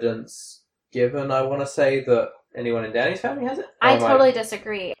evidence given, I want to say, that anyone in Danny's family has it. I totally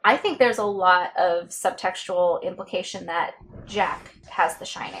disagree. I think there's a lot of subtextual implication that Jack has the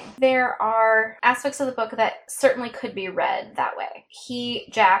Shining. There are aspects of the book that certainly could be read that way.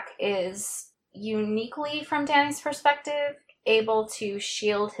 Jack is uniquely, from Danny's perspective, able to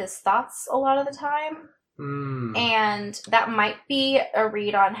shield his thoughts a lot of the time. And that might be a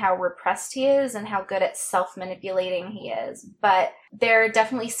read on how repressed he is and how good at self-manipulating he is. But there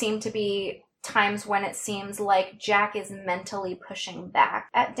definitely seem to be times when it seems like Jack is mentally pushing back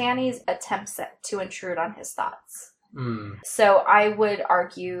at Danny's attempts to intrude on his thoughts. So I would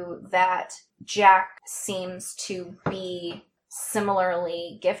argue that Jack seems to be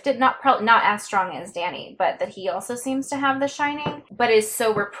similarly gifted, not as strong as Danny, but that he also seems to have the Shining, but is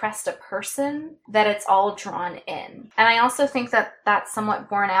so repressed a person that it's all drawn in. And I also think that that's somewhat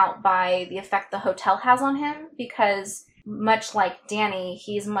borne out by the effect the hotel has on him, because much like Danny,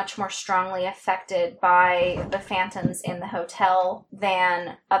 he's much more strongly affected by the phantoms in the hotel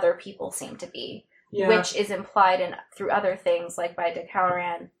than other people seem to be, which is implied through other things, like by Dick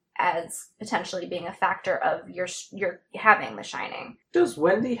Halloran, as potentially being a factor of your having the Shining. Does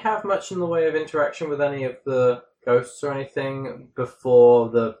Wendy have much in the way of interaction with any of the ghosts or anything before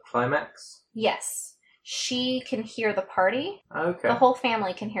the climax? Yes. She can hear the party. Okay. The whole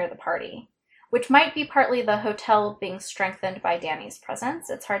family can hear the party, which might be partly the hotel being strengthened by Danny's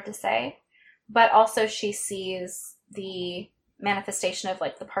presence. It's hard to say. But also she sees the manifestation of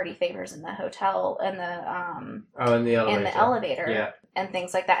like the party favors in the hotel and in the elevator and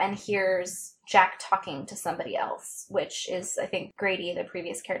things like that, and hears Jack talking to somebody else, which is, I think, Grady, the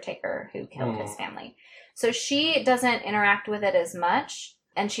previous caretaker who killed his family. So she doesn't interact with it as much,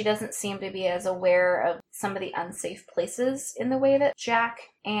 and she doesn't seem to be as aware of some of the unsafe places in the way that Jack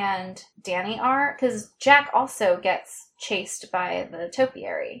and Danny are, because Jack also gets chased by the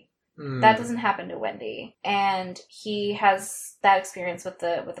topiary. That doesn't happen to Wendy, and he has that experience with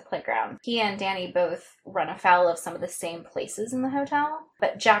the playground. He and Danny both run afoul of some of the same places in the hotel,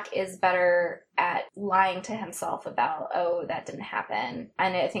 but Jack is better at lying to himself about, oh, that didn't happen,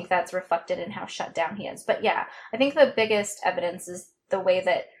 and I think that's reflected in how shut down he is. But yeah, I think the biggest evidence is the way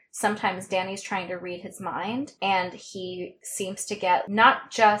that sometimes Danny's trying to read his mind, and he seems to get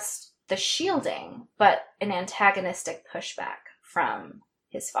not just the shielding, but an antagonistic pushback from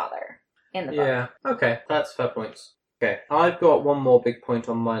his father in the book. Yeah, okay, that's fair points. Okay, I've got one more big point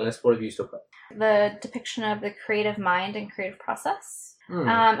on my list. What have you still got? The depiction of the creative mind and creative process.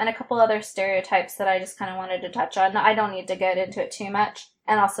 And a couple other stereotypes that I just kind of wanted to touch on. I don't need to get into it too much.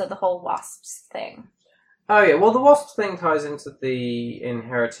 And also the whole wasps thing. Oh yeah, well the wasps thing ties into the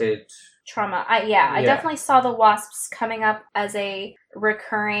inherited trauma. I definitely saw the wasps coming up as a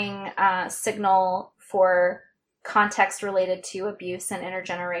recurring signal for context related to abuse and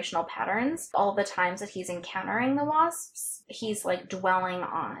intergenerational patterns. All the times that he's encountering the wasps, he's like dwelling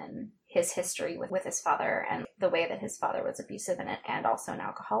on his history with his father and the way that his father was abusive and also an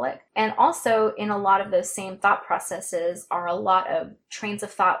alcoholic. And also in a lot of those same thought processes are a lot of trains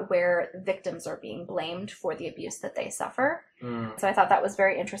of thought where victims are being blamed for the abuse that they suffer. So I thought that was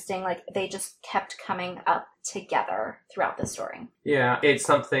very interesting. Like they just kept coming up together throughout the story. Yeah, it's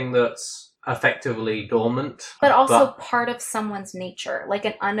something that's effectively dormant, but also part of someone's nature, like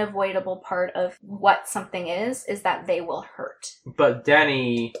an unavoidable part of what something is that they will hurt. But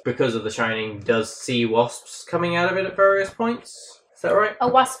Danny, because of the Shining, does see wasps coming out of it at various points. Is that right?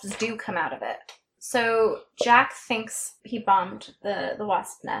 Wasps do come out of it. So Jack thinks he bombed the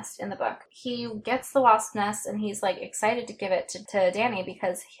wasp nest in the book. He gets the wasp nest and he's like excited to give it to Danny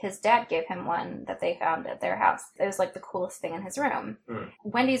because his dad gave him one that they found at their house. It was like the coolest thing in his room.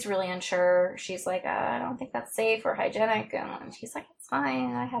 Wendy's really unsure. She's like, I don't think that's safe or hygienic. And she's like, it's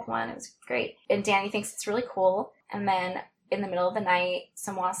fine. I had one. It was great. And Danny thinks it's really cool. And then in the middle of the night,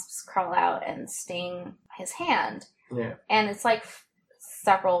 some wasps crawl out and sting his hand. Yeah. And it's like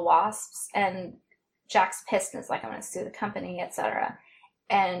several wasps, and Jack's pissed and is like, I'm going to sue the company, etc.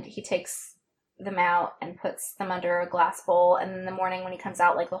 And he takes them out and puts them under a glass bowl. And in the morning when he comes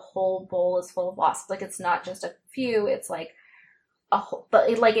out, like the whole bowl is full of wasps. Like it's not just a few, it's like a whole, but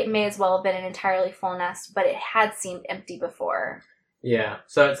it may as well have been an entirely full nest, but it had seemed empty before. Yeah.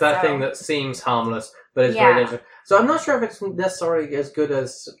 So it's that thing that seems harmless, but it's very dangerous. So I'm not sure if it's necessarily as good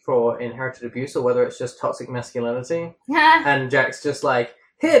as for inherited abuse or whether it's just toxic masculinity. And Jack's just like,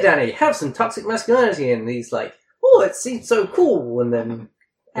 here, Danny, have some toxic masculinity. And he's like, oh, it seems so cool. And then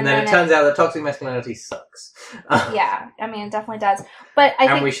it turns out that toxic masculinity sucks. Yeah, I mean, it definitely does. But I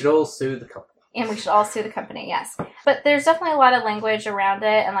think we should all sue the company. And we should all sue the company, yes. But there's definitely a lot of language around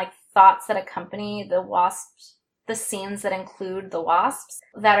it and like thoughts that accompany the the scenes that include the wasps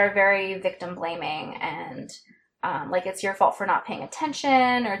that are very victim blaming and like it's your fault for not paying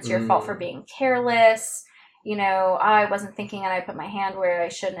attention, or it's your fault for being careless. You know, I wasn't thinking and I put my hand where I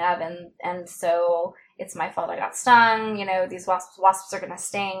shouldn't have, and so it's my fault I got stung. You know, these wasps are going to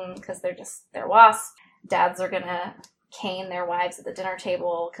sting because they're wasps. Dads are going to cane their wives at the dinner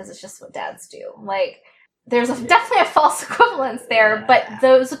table because it's just what dads do. Like, there's definitely a false equivalence there, but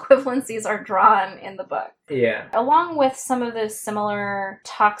those equivalencies are drawn in the book. Yeah. Along with some of those similar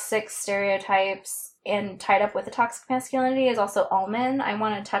toxic stereotypes and tied up with the toxic masculinity is also Ullman. I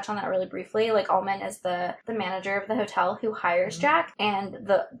want to touch on that really briefly. Like, Ullman is the manager of the hotel who hires Jack, and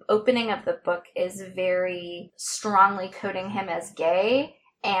the opening of the book is very strongly coding him as gay,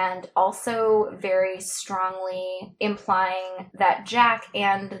 and also very strongly implying that Jack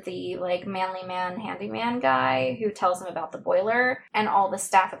and the, like, manly man handyman guy who tells him about the boiler and all the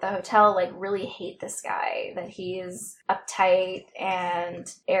staff at the hotel, like, really hate this guy, that he's uptight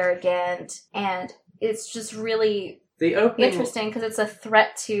and arrogant, and it's just really interesting because it's a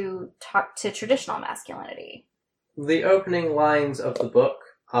threat to traditional masculinity. The opening lines of the book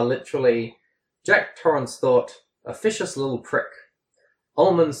are literally, Jack Torrance thought, a vicious little prick.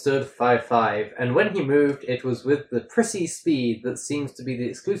 Ullman stood 5'5", and when he moved, it was with the prissy speed that seems to be the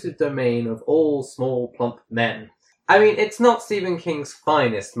exclusive domain of all small, plump men. I mean, it's not Stephen King's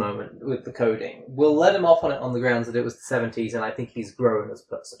finest moment with the coding. We'll let him off on it on the grounds that it was the 70s, and I think he's grown as a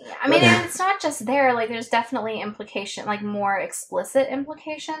person. Yeah, I mean, and it's not just there. Like, there's definitely implication, like, more explicit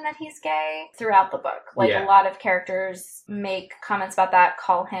implication that he's gay throughout the book. Like, a lot of characters make comments about that,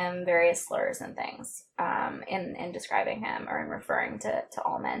 call him various slurs and things in describing him or in referring to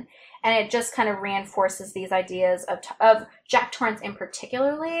Ullman. And it just kind of reinforces these ideas of Jack Torrance in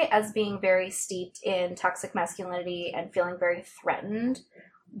particularly as being very steeped in toxic masculinity and feeling very threatened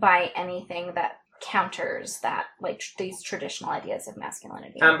by anything that counters that, like, these traditional ideas of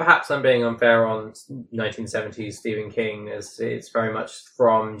masculinity. And perhaps I'm being unfair on 1970s Stephen King, as it's very much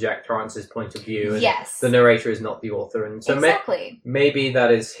from Jack Torrance's point of view. And yes. The narrator is not the author. And so exactly. Maybe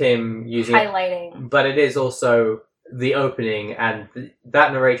that is him using highlighting. But it is also the opening, and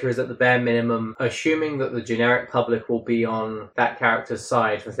that narrator is at the bare minimum assuming that the generic public will be on that character's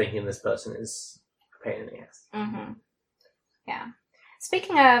side for thinking this person is a pain in the ass. Mm-hmm. Yeah.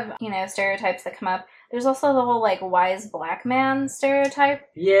 Speaking of, you know, stereotypes that come up, there's also the whole, like, wise black man stereotype.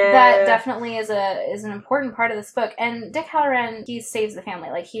 Yeah. That definitely is an important part of this book. And Dick Hallorann, he saves the family.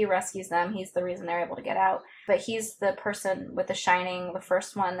 Like, he rescues them. He's the reason they're able to get out. But he's the person with the Shining, the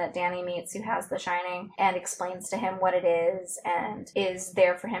first one that Danny meets who has the Shining, and explains to him what it is and is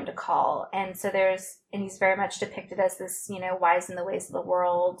there for him to call. And so and he's very much depicted as this, you know, wise in the ways of the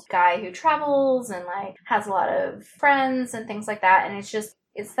world guy who travels and, like, has a lot of friends and things like that. And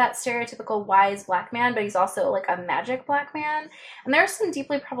it's that stereotypical wise black man, but he's also, like, a magic black man. And there are some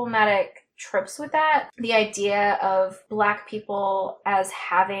deeply problematic tropes with that. The idea of black people as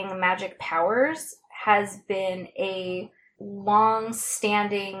having magic powers has been a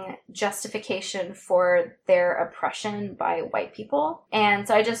long-standing justification for their oppression by white people. And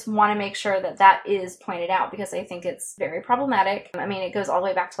so I just want to make sure that that is pointed out because I think it's very problematic. I mean, it goes all the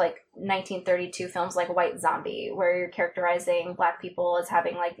way back to, like, 1932 films like White Zombie, where you're characterizing black people as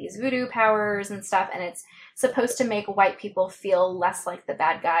having, like, these voodoo powers and stuff, and it's supposed to make white people feel less like the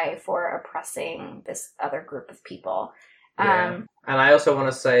bad guy for oppressing this other group of people. Yeah. And I also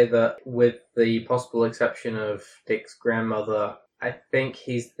want to say that with the possible exception of Dick's grandmother, I think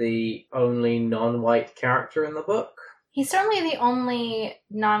he's the only non-white character in the book. He's certainly the only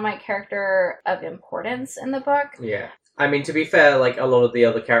non-white character of importance in the book. Yeah. I mean, to be fair, like, a lot of the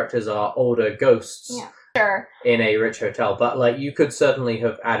other characters are older ghosts. Yeah. Sure. In a rich hotel, but, like, you could certainly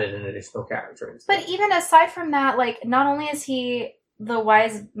have added an additional character instead. But even aside from that, like, not only is he the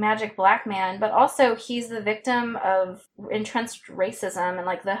wise magic black man, but also he's the victim of entrenched racism, and,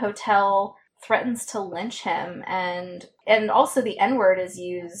 like, the hotel threatens to lynch him, and also the N-word is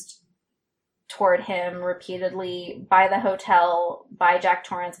used toward him repeatedly by the hotel, by Jack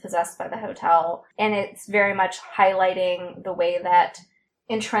Torrance, possessed by the hotel, and it's very much highlighting the way that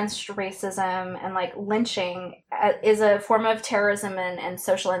entrenched racism and, like, lynching is a form of terrorism and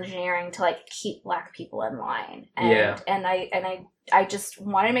social engineering to, like, keep black people in line. And I just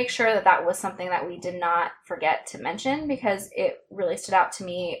want to make sure that was something that we did not forget to mention, because it really stood out to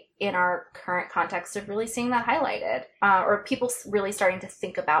me in our current context of really seeing that highlighted, or people really starting to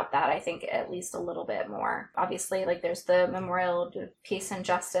think about that, I think, at least a little bit more. Obviously, like, there's the Memorial to Peace and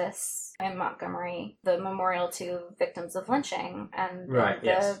Justice in Montgomery, the memorial to victims of lynching, and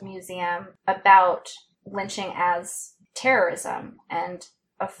the museum about lynching as terrorism and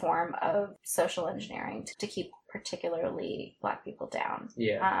a form of social engineering to keep particularly Black people down.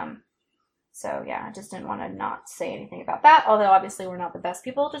 Yeah. So yeah, I just didn't want to not say anything about that. Although obviously we're not the best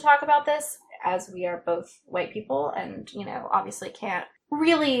people to talk about this, as we are both white people and, obviously can't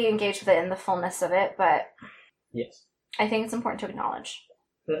really engage with it in the fullness of it, but Yes. I think it's important to acknowledge.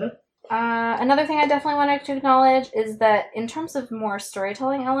 Mm-hmm. Another thing I definitely wanted to acknowledge is that in terms of more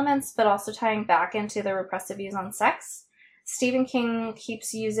storytelling elements, but also tying back into the repressive views on sex, Stephen King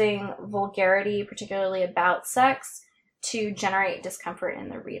keeps using vulgarity, particularly about sex, to generate discomfort in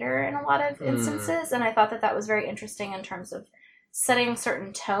the reader in a lot of instances. And I thought that was very interesting in terms of setting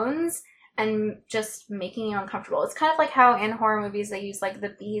certain tones and just making you uncomfortable. It's kind of like how in horror movies they use like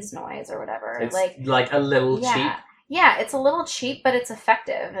the bees noise or whatever. It's like a little cheap. Yeah, it's a little cheap, but it's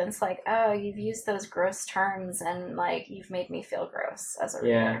effective. And it's like, oh, you've used those gross terms and like you've made me feel gross as a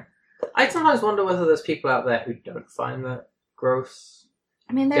reader. I sometimes wonder whether there's people out there who don't find that gross.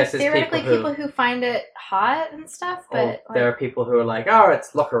 I mean, there's theoretically people who find it hot and stuff, but there are people who are like, oh,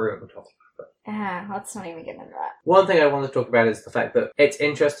 it's locker room talk. Let's not even get into that. One thing I want to talk about is the fact that it's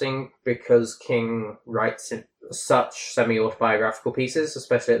interesting because King writes in such semi-autobiographical pieces,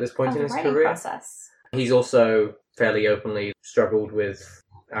 especially at this point in his career. Process. He's also fairly openly struggled with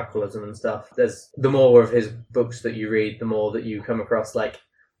alcoholism and stuff. The more of his books that you read, the more that you come across like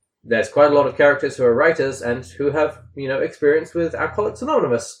there's quite a lot of characters who are writers and who have, experience with Alcoholics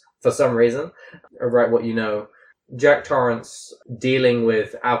Anonymous for some reason. Write what you know. Jack Torrance dealing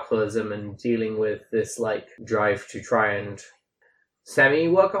with alcoholism and dealing with this like drive to try and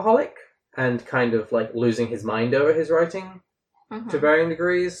semi-workaholic and kind of like losing his mind over his writing to varying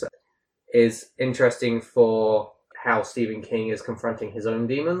degrees is interesting for how Stephen King is confronting his own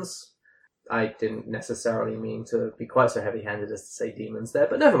demons. I didn't necessarily mean to be quite so heavy-handed as to say demons there,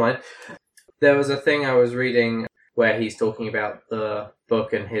 but never mind. There was a thing I was reading where he's talking about the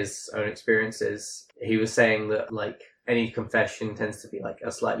book and his own experiences. He was saying that, like, any confession tends to be, like,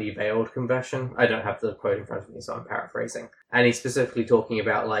 a slightly veiled confession. I don't have the quote in front of me, so I'm paraphrasing. And he's specifically talking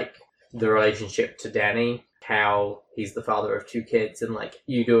about, like, the relationship to Danny, how he's the father of 2 kids, and, like,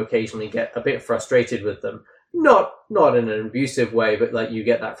 you do occasionally get a bit frustrated with them. Not in an abusive way, but like you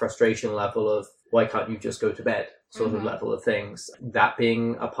get that frustration level of why can't you just go to bed sort of level of things. That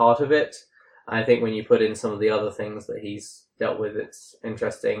being a part of it. I think when you put in some of the other things that he's dealt with, it's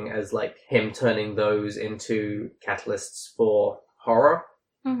interesting as like him turning those into catalysts for horror.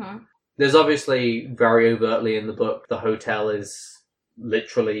 There's obviously very overtly in the book, the hotel is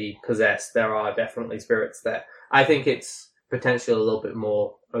literally possessed. There are definitely spirits there. I think it's potentially a little bit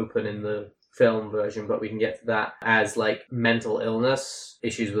more open in the film version, but we can get to that as like mental illness,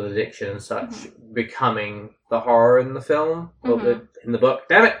 issues with addiction and such becoming the horror in the film or in the book.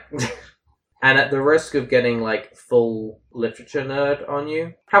 Damn it! And at the risk of getting like full literature nerd on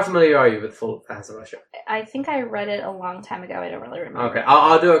you, how familiar are you with Full House of Usher? I think I read it a long time ago. I don't really remember. Okay,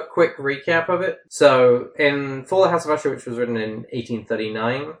 I'll do a quick recap of it. So, in Full House of Usher, which was written in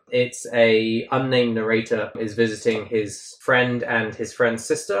 1839, it's a unnamed narrator is visiting his friend and his friend's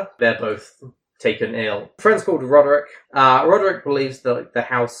sister. They're both taken ill. A friend's called Roderick. Roderick believes that the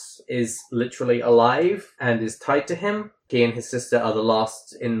house is literally alive and is tied to him. He and his sister are the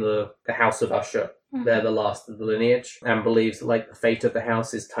last in the House of Usher. They're the last of the lineage, and believes that, like, the fate of the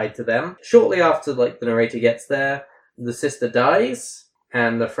house is tied to them. Shortly after, like, the narrator gets there, the sister dies,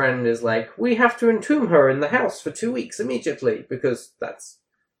 and the friend is like, we have to entomb her in the house for 2 weeks immediately, because that's,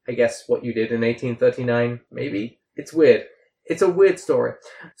 I guess, what you did in 1839, maybe? It's weird. It's a weird story.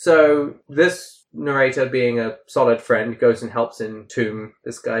 So, this narrator, being a solid friend, goes and helps entomb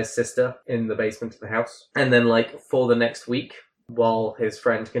this guy's sister in the basement of the house. And then, like, for the next week, while his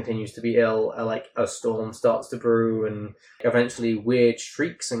friend continues to be ill, a storm starts to brew, and eventually weird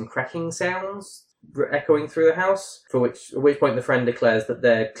shrieks and cracking sounds echoing through the house, at which point the friend declares that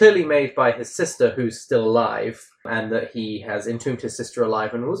they're clearly made by his sister, who's still alive, and that he has entombed his sister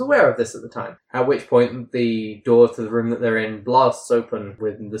alive and was aware of this at the time. At which point the door to the room that they're in blasts open,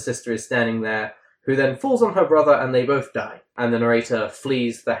 with the sister is standing there, who then falls on her brother, and they both die. And the narrator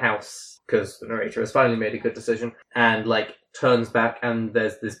flees the house, because the narrator has finally made a good decision, and, like, turns back, and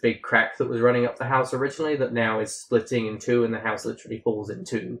there's this big crack that was running up the house originally that now is splitting in two, and the house literally falls in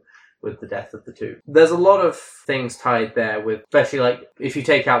two with the death of the two. There's a lot of things tied there with, especially, like, if you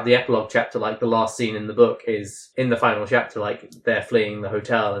take out the epilogue chapter, like, the last scene in the book is, in the final chapter, like, they're fleeing the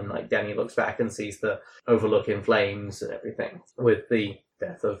hotel, and, like, Danny looks back and sees the Overlook in flames and everything, with the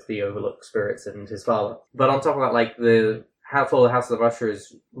death of the Overlook spirits and his father. But on top of that, like, the Full House of Usher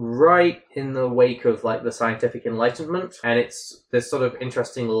is right in the wake of, like, the scientific enlightenment, and it's this sort of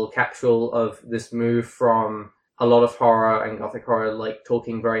interesting little capsule of this move from a lot of horror and gothic horror, like,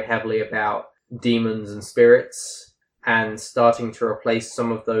 talking very heavily about demons and spirits, and starting to replace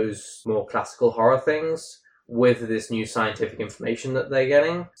some of those more classical horror things with this new scientific information that they're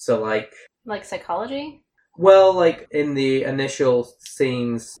getting. So, like psychology? Well, like in the initial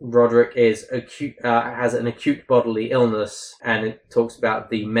scenes, Roderick is has an acute bodily illness, and it talks about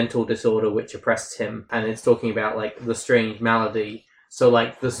the mental disorder which oppressed him, and it's talking about like the strange malady. So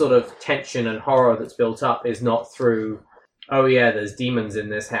like the sort of tension and horror that's built up is not through, oh yeah, there's demons in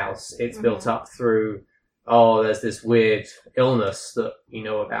this house. It's built up through, oh, there's this weird illness that you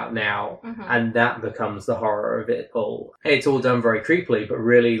know about now, and that becomes the horror of it all. It's all done very creepily, but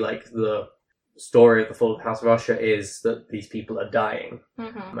really like the story of the fall of House of Usher is that these people are dying,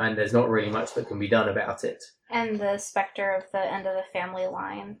 and there's not really much that can be done about it. And the specter of the end of the family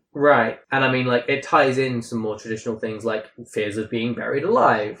line. Right. And I mean, like, it ties in some more traditional things like fears of being buried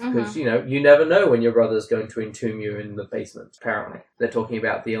alive, because, you know, you never know when your brother's going to entomb you in the basement, apparently. They're talking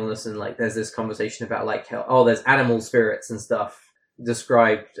about the illness, and, like, there's this conversation about, like, how, oh, there's animal spirits and stuff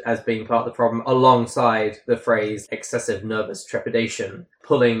described as being part of the problem, alongside the phrase excessive nervous trepidation,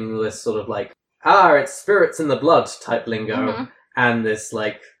 pulling this sort of, like, it's spirits in the blood type lingo, and this,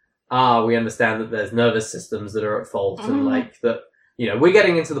 like, we understand that there's nervous systems that are at fault, and, like, that, you know, we're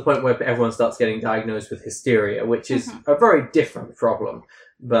getting into the point where everyone starts getting diagnosed with hysteria, which is a very different problem,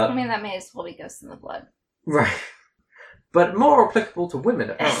 but... I mean, that may as well be ghosts in the blood. Right. But more applicable to women,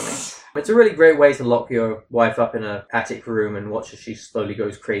 apparently. It's a really great way to lock your wife up in an attic room and watch as she slowly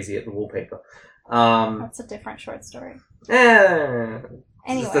goes crazy at the wallpaper. That's a different short story.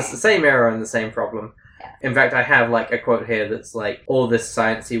 Anyway. It's the same era and the same problem. Yeah. In fact, I have, like, a quote here that's, like, all this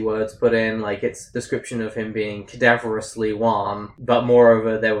sciencey words put in, like, it's a description of him being cadaverously wan, but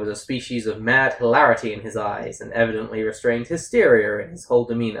moreover, there was a species of mad hilarity in his eyes, and evidently restrained hysteria in his whole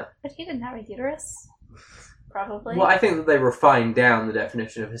demeanour. But he didn't have a uterus? Probably. Well, I think that they refined down the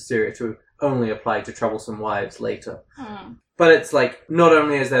definition of hysteria to only apply to troublesome wives later. But it's like, not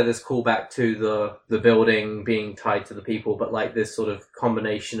only is there this callback to the building being tied to the people, but like this sort of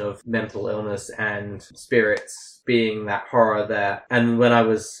combination of mental illness and spirits being that horror there. And when I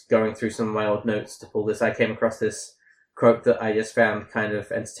was going through some of my old notes to pull this, I came across this quote that I just found kind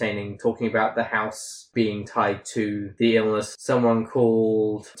of entertaining, talking about the house being tied to the illness. Someone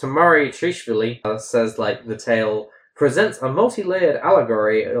called Tamari Trishvili says, like, the tale presents a multi-layered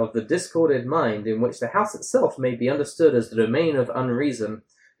allegory of the discorded mind in which the house itself may be understood as the domain of unreason,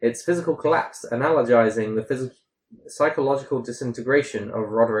 its physical collapse analogizing the psychological disintegration of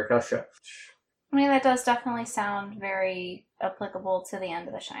Roderick Usher. I mean, that does definitely sound very applicable to the end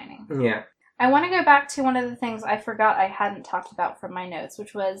of The Shining. Yeah. I want to go back to one of the things I forgot I hadn't talked about from my notes,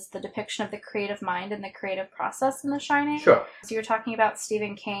 which was the depiction of the creative mind and the creative process in The Shining. Sure. So you were talking about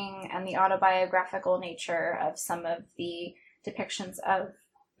Stephen King and the autobiographical nature of some of the depictions of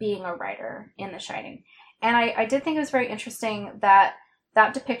being a writer in The Shining. And I did think it was very interesting that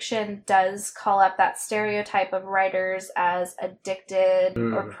that depiction does call up that stereotype of writers as addicted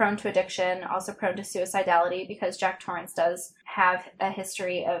or prone to addiction, also prone to suicidality, because Jack Torrance does have a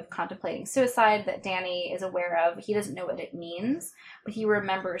history of contemplating suicide that Danny is aware of. He doesn't know what it means, but he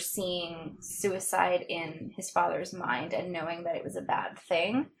remembers seeing suicide in his father's mind and knowing that it was a bad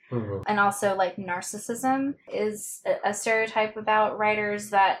thing. And also, like, narcissism is a stereotype about writers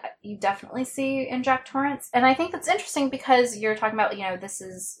that you definitely see in Jack Torrance. And I think that's interesting because you're talking about, you know, this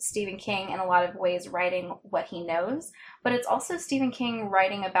is Stephen King in a lot of ways writing what he knows, but it's also Stephen King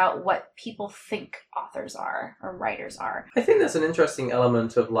writing about what people think authors are or writers are. I think that's an interesting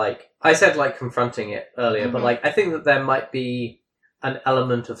element of, like, I said, like, confronting it earlier, but, like, I think that there might be an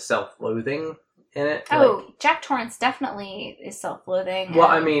element of self-loathing in it. Oh, like, Jack Torrance definitely is self-loathing. Well,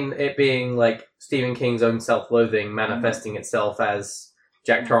 I mean, it being, like, Stephen King's own self-loathing manifesting itself as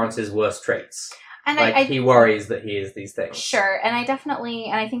Jack Torrance's worst traits. And like, he worries that he is these things. Sure, and I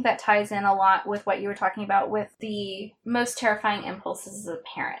think that ties in a lot with what you were talking about with the most terrifying impulses as a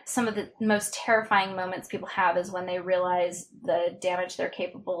parent. Some of the most terrifying moments people have is when they realize the damage they're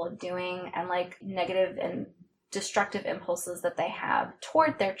capable of doing, and, like, negative and destructive impulses that they have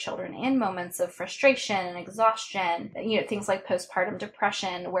toward their children in moments of frustration and exhaustion. You know, things like postpartum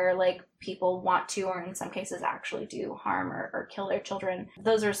depression, where, like, people want to, or in some cases actually do, harm or kill their children.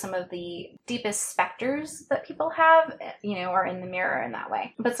 Those are some of the deepest specters that people have, you know, are in the mirror in that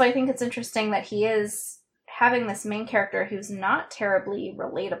way. But so I think it's interesting that he is having this main character who's not terribly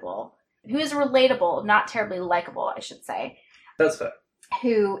relatable, who is relatable, not terribly likable, I should say. That's fair.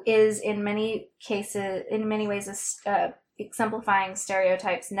 Who is in many ways exemplifying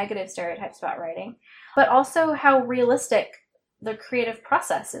stereotypes, negative stereotypes about writing, but also how realistic the creative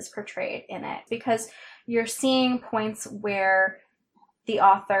process is portrayed in it, because you're seeing points where the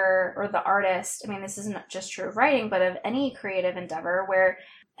author or the artist, I mean, this isn't just true of writing, but of any creative endeavor where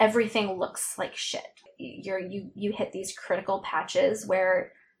everything looks like shit. You hit these critical patches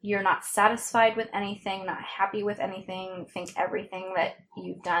where you're not satisfied with anything, not happy with anything, think everything that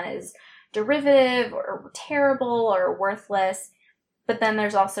you've done is derivative or terrible or worthless. But then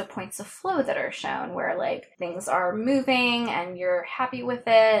there's also points of flow that are shown where like things are moving and you're happy with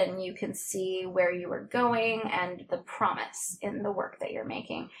it and you can see where you are going and the promise in the work that you're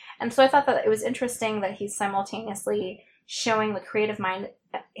making. And so I thought that it was interesting that he's simultaneously showing the creative mind,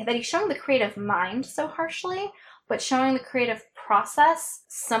 that he's showing the creative mind so harshly, but showing the creative process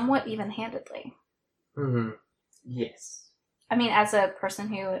somewhat even-handedly. Mm-hmm. Yes. I mean, as a person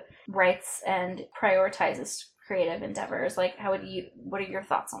who writes and prioritizes creative endeavors, like what are your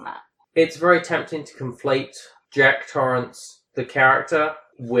thoughts on that? It's very tempting to conflate Jack Torrance, the character,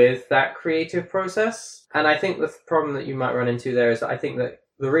 with that creative process. And I think the problem that you might run into there is that I think that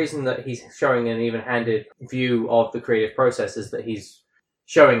the reason that he's showing an even-handed view of the creative process is that he's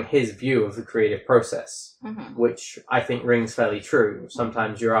showing his view of the creative process, Mm-hmm. which I think rings fairly true.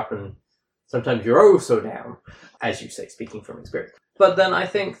 Sometimes you're up and sometimes you're oh so down, as you say, speaking from experience. But then I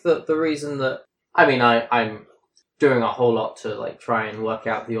think that the reason that, I mean, I'm doing a whole lot to like try and work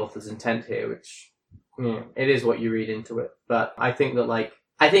out the author's intent here, which, you know, it is what you read into it. But I think that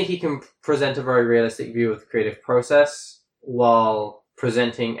I think he can present a very realistic view of the creative process while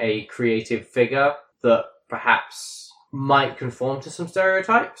presenting a creative figure that perhaps might conform to some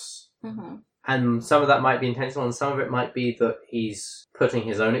stereotypes. Mm-hmm. And some of that might be intentional and some of it might be that he's putting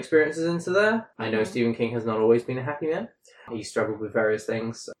his own experiences into there. I know Stephen King has not always been a happy man. He struggled with various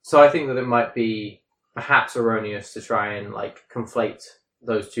things. So I think that it might be perhaps erroneous to try and conflate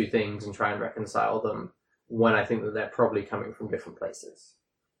those two things and try and reconcile them when I think that they're probably coming from different places.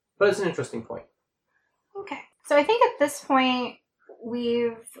 But it's an interesting point. Okay. So I think at this point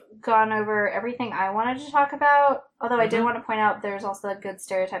we've gone over everything I wanted to talk about. Although I did want to point out there's also the good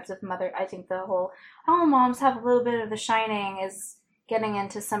stereotypes of mother. I think the whole, moms have a little bit of The Shining is getting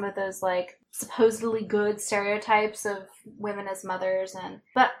into some of those supposedly good stereotypes of women as mothers.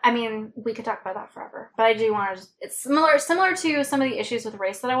 But I mean, we could talk about that forever. But I do want to it's similar to some of the issues with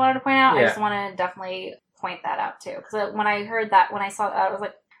race that I wanted to point out. Yeah. I just want to definitely point that out too. Because when I saw that, I was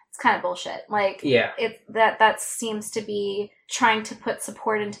like, it's kind of bullshit. Yeah. That seems to be trying to put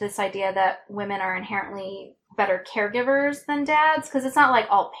support into this idea that women are inherently better caregivers than dads, because it's not like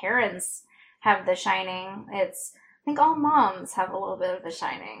all parents have The Shining. I think all moms have a little bit of The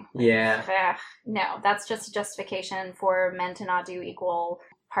Shining. Yeah. No, that's just a justification for men to not do equal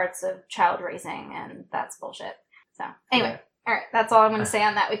parts of child raising, and that's bullshit. So, anyway. Yeah. All right, that's all I'm going to say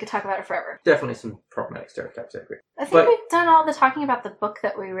on that. We could talk about it forever. Definitely some problematic stereotypes, I agree. I think we've done all the talking about the book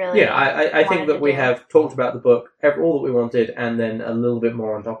that we really Yeah, I think that we have talked about the book, all that we wanted, and then a little bit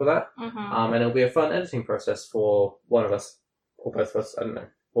more on top of that. Mm-hmm. And it'll be a fun editing process for one of us, or both of us, I don't know.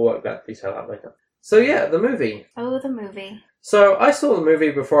 We'll work that detail out later. So yeah, the movie. Oh, the movie. So I saw the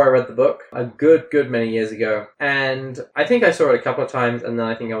movie before I read the book, a good many years ago, and I think I saw it a couple of times, and then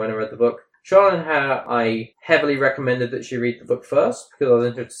I think I went and read the book. Charlotte and Hannah, I heavily recommended that she read the book first, because I was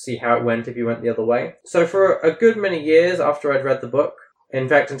interested to see how it went if you went the other way. So for a good many years after I'd read the book, in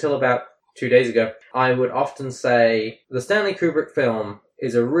fact until about 2 days ago, I would often say the Stanley Kubrick film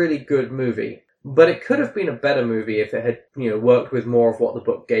is a really good movie, but it could have been a better movie if it had, worked with more of what the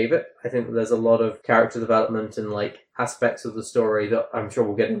book gave it. I think that there's a lot of character development and aspects of the story that I'm sure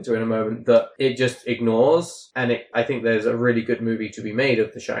we'll get into in a moment that it just ignores, and I think there's a really good movie to be made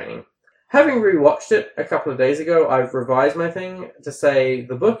of The Shining. Having rewatched it a couple of days ago, I've revised my thing to say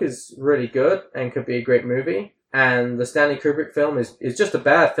the book is really good and could be a great movie, and the Stanley Kubrick film is just a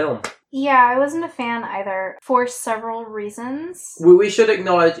bad film. Yeah, I wasn't a fan either, for several reasons. We should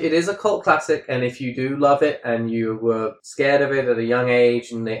acknowledge it is a cult classic, and if you do love it and you were scared of it at a young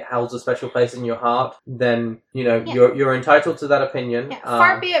age and it holds a special place in your heart, then, you're entitled to that opinion. Yeah,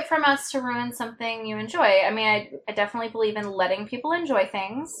 far be it from us to ruin something you enjoy. I mean, I definitely believe in letting people enjoy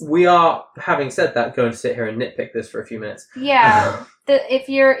things. We are, having said that, going to sit here and nitpick this for a few minutes. Yeah, if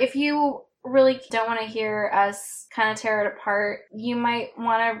you really don't want to hear us kind of tear it apart, you might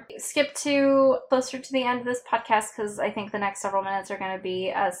want to skip to closer to the end of this podcast, because I think the next several minutes are going to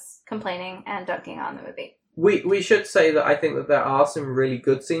be us complaining and dunking on the movie. We should say that I think that there are some really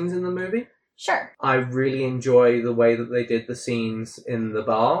good scenes in the movie. Sure. I really enjoy the way that they did the scenes in the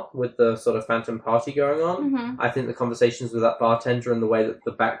bar with the sort of phantom party going on. Mm-hmm. I think the conversations with that bartender and the way that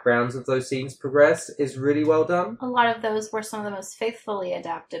the backgrounds of those scenes progress is really well done. A lot of those were some of the most faithfully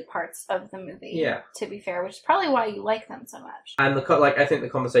adapted parts of the movie. Yeah. To be fair, which is probably why you like them so much. And I think the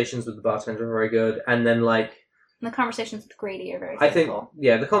conversations with the bartender are very good. And then And the conversations with Grady are very I think, faithful.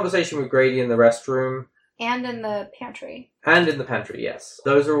 the conversation with Grady in the restroom And in the pantry. and in the pantry, yes.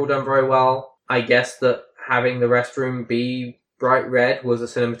 Those are all done very well. I guess that having the restroom be bright red was a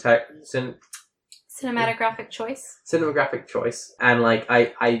Cinematographic choice. cinematographic choice, and like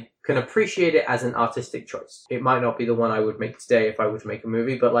I can appreciate it as an artistic choice. It might not be the one I would make today if I were to make a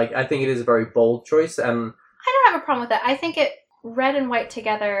movie, but like I think it is a very bold choice, and I don't have a problem with that. I think red and white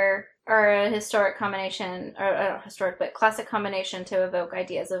together are a historic combination, or not historic, but classic combination to evoke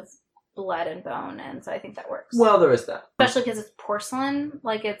ideas of blood and bone, and so I think that works. well, there is that. Especially because it's porcelain,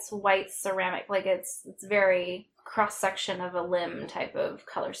 like it's white ceramic, like it's very cross-section of a limb type of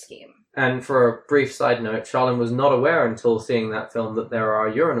color scheme. And for a brief side note, Charlene was not aware until seeing that film that there are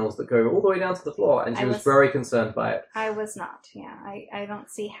urinals that go all the way down to the floor, and she was very concerned by it. I was not, yeah. I don't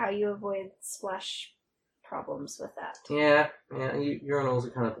see how you avoid splash problems with that. Yeah, urinals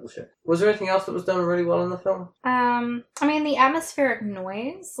are kind of bullshit. Was there anything else that was done really well in the film? I mean, the atmospheric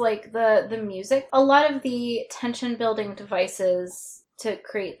noise, like the music, a lot of the tension-building devices to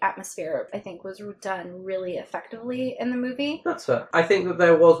create atmosphere, I think, was done really effectively in the movie. That's fair. I think that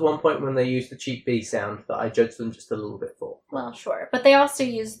there was one point when they used the cheap B sound that I judged them just a little bit for. Well, sure. But they also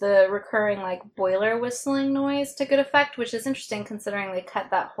used the recurring, like, boiler whistling noise to good effect, which is interesting considering they cut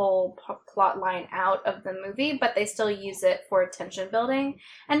that whole plot line out of the movie, but they still use it for tension building,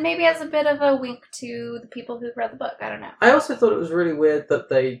 and maybe as a bit of a wink to the people who've read the book. I don't know. I also thought it was really weird that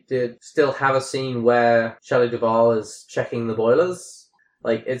they did still have a scene where Shelley Duvall is checking the boilers.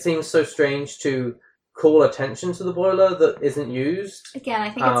 Like, it seems so strange to call attention to the boiler that isn't used. Again,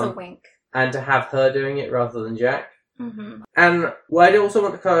 I think it's a wink. And to have her doing it rather than Jack. Mm-hmm. And what I also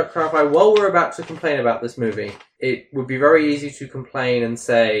want to clarify, while we're about to complain about this movie, it would be very easy to complain and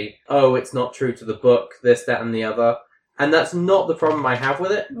say, oh, it's not true to the book, this, that, and the other. And that's not the problem I have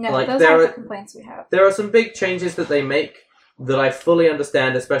with it. No, like, those aren't the complaints we have. There are some big changes that they make that I fully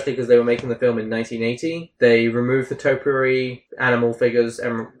understand, especially because they were making the film in 1980. They removed the topiary animal figures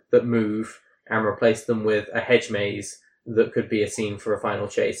that move and replaced them with a hedge maze that could be a scene for a final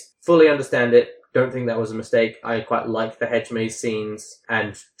chase. Fully understand it. Don't think that was a mistake. I quite like the hedge maze scenes,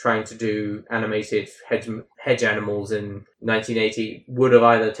 and trying to do animated hedge animals in 1980 would have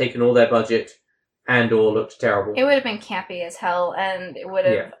either taken all their budget and or looked terrible. It would have been campy as hell, and it would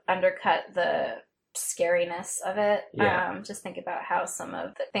have undercut the scariness of it. Just think about how some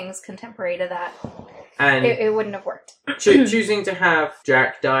of the things contemporary to that, and it wouldn't have worked. Choosing to have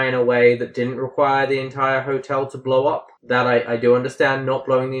Jack die in a way that didn't require the entire hotel to blow up, that I do understand. Not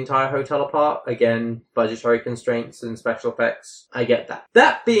blowing the entire hotel apart, again, budgetary constraints and special effects, I get that.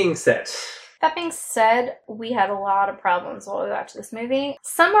 That being said, we had a lot of problems while we watched this movie.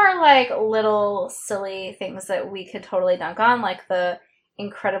 Some are like little silly things that we could totally dunk on, like the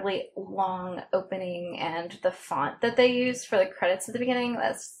incredibly long opening and the font that they used for the credits at the beginning.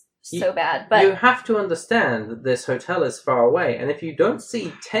 That's so bad. But you have to understand that this hotel is far away, and if you don't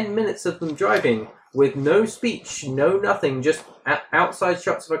see 10 minutes of them driving with no speech, no nothing, just outside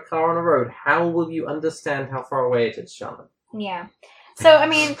shots of a car on a road, how will you understand how far away it is, Charlotte? Yeah. So, I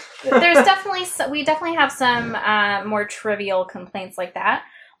mean, there's we definitely have some more trivial complaints like that,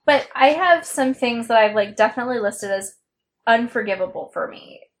 but I have some things that I've like definitely listed as unforgivable for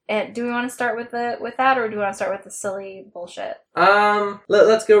me. And do we want to start with that, or do we want to start with the silly bullshit?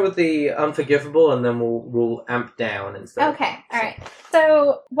 Let's go with the unforgivable, and then we'll amp down instead. Okay, all right.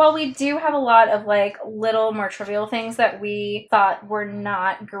 So while we do have a lot of like little more trivial things that we thought were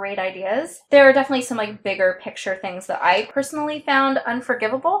not great ideas, there are definitely some like bigger picture things that I personally found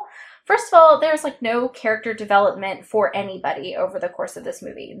unforgivable. First of all, there's like no character development for anybody over the course of this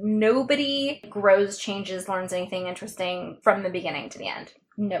movie. Nobody grows, changes, learns anything interesting from the beginning to the end.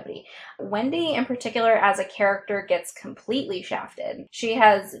 Nobody. Wendy, in particular, as a character, gets completely shafted. She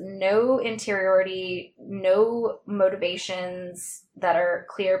has no interiority, no motivations that are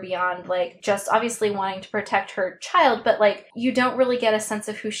clear beyond, like, just obviously wanting to protect her child, but, like, you don't really get a sense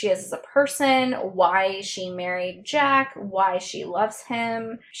of who she is as a person, why she married Jack, why she loves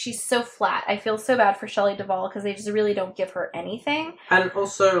him. She's so flat. I feel so bad for Shelley Duvall because they just really don't give her anything. And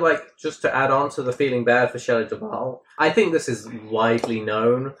also, like, just to add on to the feeling bad for Shelley Duvall, I think this is widely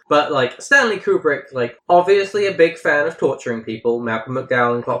known, but, like, Stanley Kubrick, like, obviously a big fan of torturing people. Malcolm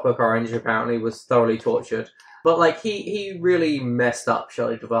McDowell in Clockwork Orange apparently was thoroughly tortured. But, like, he really messed up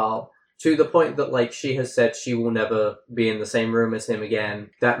Shelley Duvall to the point that, like, she has said she will never be in the same room as him again.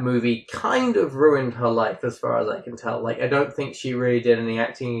 That movie kind of ruined her life as far as I can tell. Like, I don't think she really did any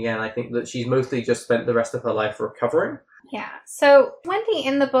acting again. I think that she's mostly just spent the rest of her life recovering. Yeah. So Wendy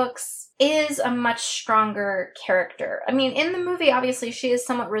in the books is a much stronger character. I mean, in the movie, obviously, she is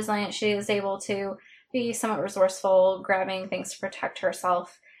somewhat resilient. She is able to be somewhat resourceful, grabbing things to protect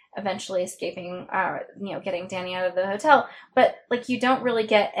herself, eventually escaping, getting Danny out of the hotel. But, like, you don't really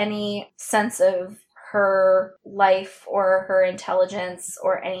get any sense of her life or her intelligence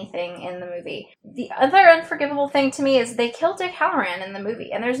or anything in the movie. The other unforgivable thing to me is they kill Dick Hallorann in the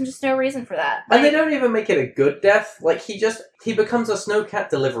movie, and there's just no reason for that. And they don't even make it a good death. Like, he becomes a snowcat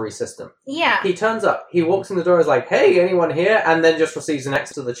delivery system. Yeah. He turns up, he walks in the door, is like, hey, anyone here? And then just receives an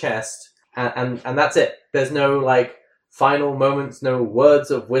axe to the chest. And that's it. There's no, like, final moments, no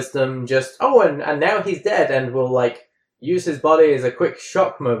words of wisdom, just, and now he's dead, and we'll, like, use his body as a quick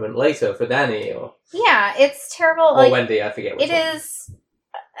shock moment later for Danny, or... Yeah, it's terrible. Or like, Wendy, I forget which one. It is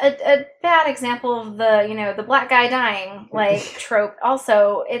a bad example of the black guy dying, like, trope.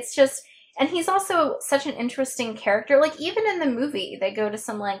 Also, it's just... And he's also such an interesting character. Like, even in the movie, they go to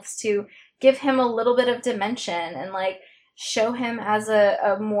some lengths to give him a little bit of dimension and, like, show him as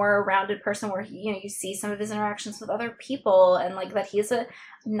a more rounded person where you see some of his interactions with other people and, like, that he's a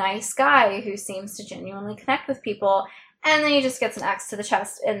nice guy who seems to genuinely connect with people. And then he just gets an axe to the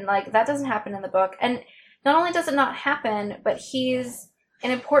chest, and, like, that doesn't happen in the book. And not only does it not happen, but he's an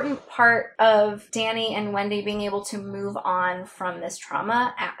important part of Danny and Wendy being able to move on from this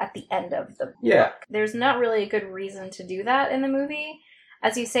trauma at the end of the book. There's not really a good reason to do that in the movie.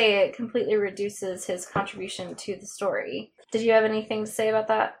 As you say, it completely reduces his contribution to the story. Did you have anything to say about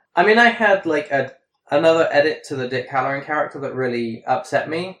that? I mean, I had, like, another edit to the Dick Hallorann character that really upset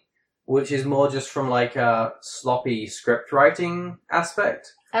me, which is more just from, like, a sloppy script writing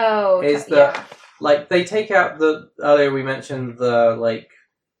aspect. Oh, is that, like, they take out earlier we mentioned like,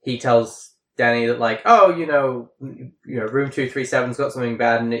 he tells Danny that, like, room 237's got something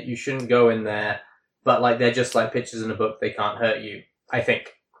bad in it, you shouldn't go in there, but, like, they're just, like, pictures in a book, they can't hurt you, I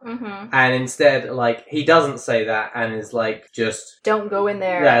think. Mm-hmm. And instead, like, he doesn't say that and is, like, just... Don't go in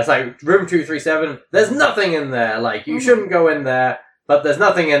there. Yeah, it's like, room 237, there's nothing in there, like, you shouldn't go in there. But there's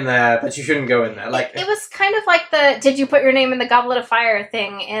nothing in there, but you shouldn't go in there. Like it was kind of like the "Did you put your name in the Goblet of Fire"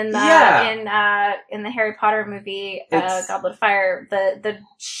 thing in the in the Harry Potter movie, Goblet of Fire. The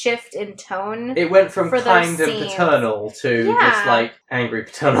shift in tone. It went from kind and paternal to just like angry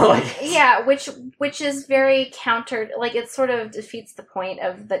paternal. I guess. Yeah, which is very countered. Like, it sort of defeats the point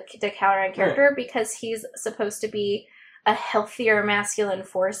of the Dick Hallorann character because he's supposed to be a healthier masculine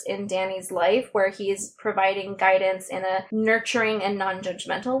force in Danny's life, where he's providing guidance in a nurturing and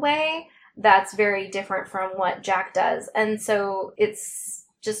non-judgmental way that's very different from what Jack does. And so it's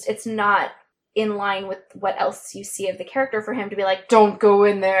not in line with what else you see of the character for him to be like, don't go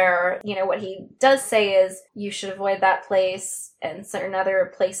in there. You know, what he does say is, you should avoid that place and certain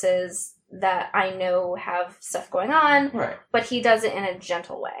other places that I know have stuff going on. Right. But he does it in a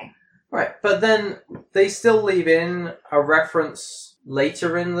gentle way. Right, but then they still leave in a reference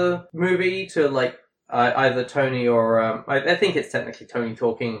later in the movie to, like, either Tony or... I think it's technically Tony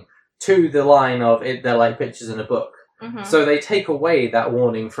talking to the line of, they're like pictures in a book. Mm-hmm. So they take away that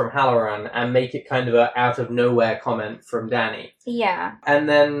warning from Hallorann and make it kind of a out-of-nowhere comment from Danny. Yeah. And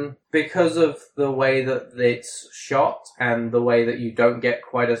then, because of the way that it's shot and the way that you don't get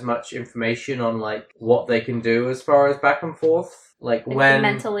quite as much information on, like, what they can do as far as back and forth... Like, when...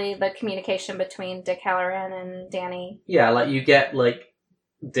 Mentally, the communication between Dick Hallorann and Danny. Yeah, like, you get, like,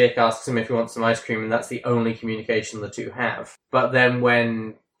 Dick asks him if he wants some ice cream, and that's the only communication the two have. But then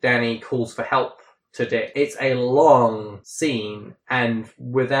when Danny calls for help to Dick, it's a long scene, and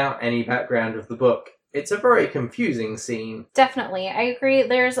without any background of the book, it's a very confusing scene. Definitely. I agree.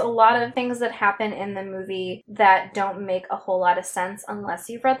 There's a lot of things that happen in the movie that don't make a whole lot of sense unless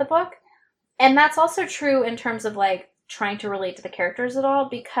you've read the book. And that's also true in terms of, like, trying to relate to the characters at all,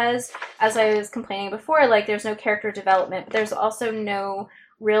 because, as I was complaining before, like, there's no character development, but there's also no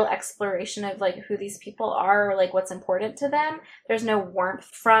real exploration of, like, who these people are or, like, what's important to them. There's no warmth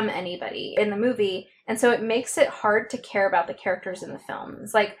from anybody in the movie, and so it makes it hard to care about the characters in the film.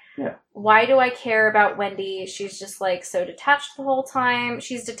 It's like, why do I care about Wendy? She's just, like, so detached the whole time.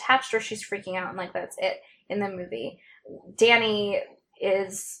 She's detached or she's freaking out, and, like, that's it in the movie. Danny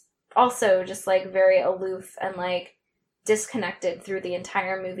is also just, like, very aloof and, like, disconnected through the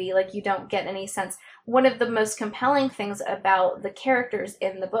entire movie. Like, you don't get any sense. One of the most compelling things about the characters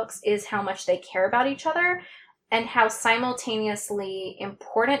in the books is how much they care about each other and how simultaneously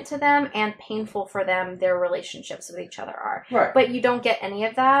important to them and painful for them their relationships with each other are. Right. But you don't get any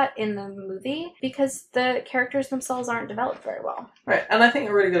of that in the movie because the characters themselves aren't developed very well. Right, and I think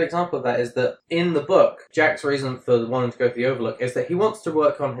a really good example of that is that in the book, Jack's reason for wanting to go for the Overlook is that he wants to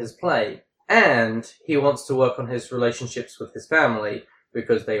work on his play. And he wants to work on his relationships with his family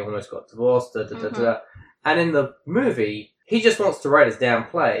because they almost got divorced. And in the movie, he just wants to write his damn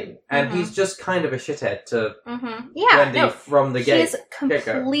play, and Mhm. he's just kind of a shithead to Yeah, Wendy no, from the he's get-go.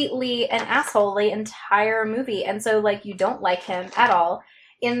 completely an asshole the entire movie, and so like you don't like him at all.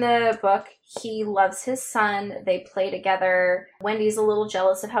 In the book, he loves his son. They play together. Wendy's a little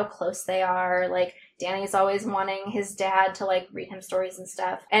jealous of how close they are. Like, Danny's always wanting his dad to, like, read him stories and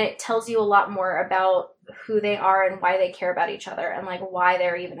stuff. And it tells you a lot more about who they are and why they care about each other and, like, why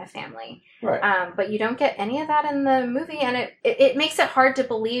they're even a family. Right. But you don't get any of that in the movie, and it makes it hard to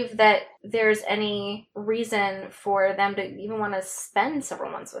believe that there's any reason for them to even want to spend several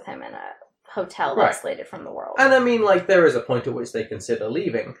months with him in a hotel Right. isolated from the world. And I mean, like, there is a point at which they consider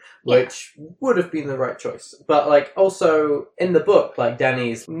leaving, which would have been the right choice. But, like, also, in the book, like,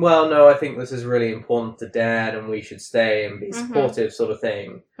 Danny's, well, no, I think this is really important to Dad, and we should stay and be supportive sort of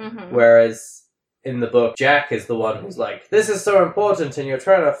thing. Mm-hmm. Whereas, in the book, Jack is the one who's like, this is so important, and you're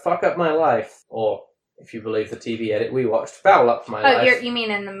trying to fuck up my life. Or, if you believe the TV edit we watched, foul up my life. You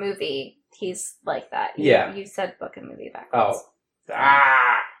mean in the movie, he's like that. Yeah. You said book and movie backwards.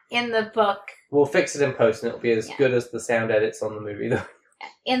 Ah! In the book, We'll fix it in post, and it'll be as Yeah. good as the sound edits on the movie, though.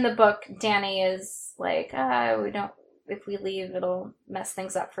 Danny is like, if we leave, it'll mess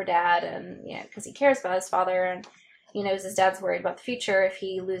things up for Dad, and, you know, because he cares about his father, and he knows his dad's worried about the future if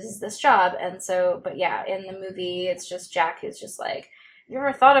he loses this job, and so, but yeah, in the movie, it's just Jack who's just like, you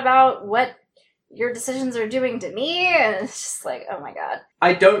ever thought about what your decisions are doing to me? And it's just like, oh my god.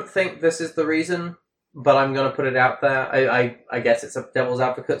 I don't think this is the reason, but I'm going to put it out there. I guess it's a devil's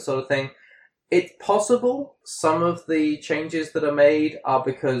advocate sort of thing. It's possible some of the changes that are made are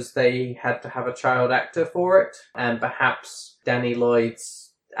because they had to have a child actor for it, and perhaps Danny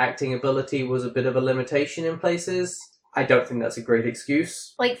Lloyd's acting ability was a bit of a limitation in places. I don't think that's a great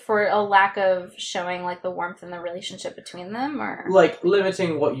excuse. Like, for a lack of showing, like, the warmth in the relationship between them, or? Like,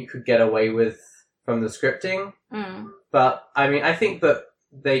 limiting what you could get away with from the scripting. Mm. But, I mean, I think that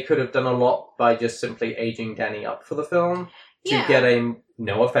they could have done a lot by just simply aging Danny up for the film to Yeah. get a,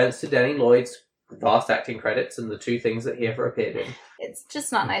 no offense to Danny Lloyd's vast acting credits and the two things that he ever appeared in. It's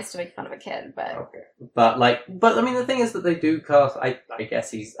just not nice to make fun of a kid, but... Okay. But I mean, the thing is that they do cast, I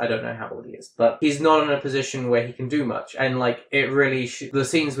guess I don't know how old he is, but he's not in a position where he can do much. And, like, it really, the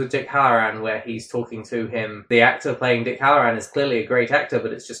scenes with Dick Hallorann where he's talking to him, the actor playing Dick Hallorann is clearly a great actor,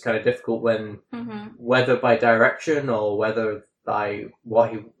 but it's just kind of difficult when, whether by direction or whether by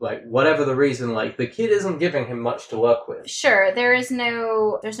whatever the reason, like, the kid isn't giving him much to work with. Sure, there's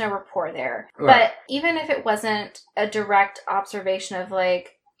no rapport there. Right. But even if it wasn't a direct observation of,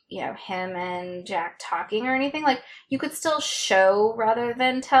 like, you know, him and Jack talking or anything, like, you could still show rather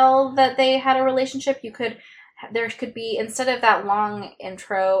than tell that they had a relationship. There could be, instead of that long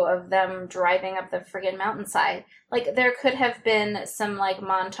intro of them driving up the friggin' mountainside, like, there could have been some, like,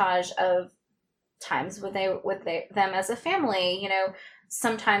 montage of times with them as a family, you know,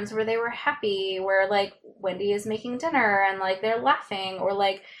 sometimes where they were happy, where, like, Wendy is making dinner and, like, they're laughing, or,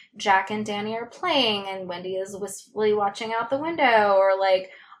 like, Jack and Danny are playing and Wendy is wistfully watching out the window, or, like,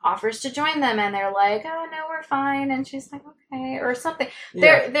 offers to join them and they're like, oh no, we're fine, and she's like, okay, or something.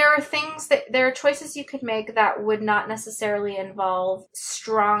 Yeah. There are choices you could make that would not necessarily involve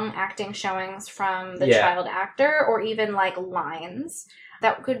strong acting showings from the child actor, or even, like, lines.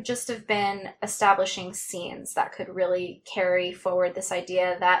 That could just have been establishing scenes that could really carry forward this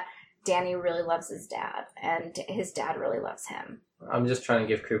idea that Danny really loves his dad and his dad really loves him. I'm just trying to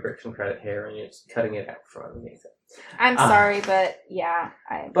give Kubrick some credit here, and you're just cutting it out from underneath it. I'm sorry, but yeah.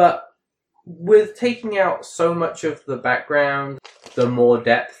 But with taking out so much of the background, the more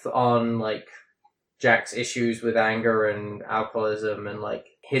depth on, like, Jack's issues with anger and alcoholism and, like,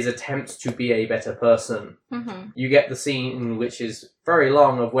 his attempts to be a better person, you get the scene, which is very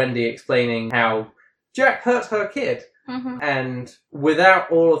long, of Wendy explaining how Jack hurt her kid. And without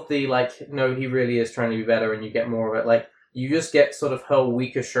all of the, like, no, he really is trying to be better, and you get more of it, like, you just get sort of her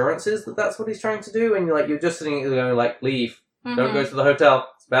weak assurances that that's what he's trying to do, and you're just sitting there going, like, leave. Don't go to the hotel.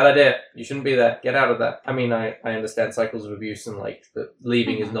 It's a bad idea. You shouldn't be there. Get out of there. I mean, I understand cycles of abuse and, like, that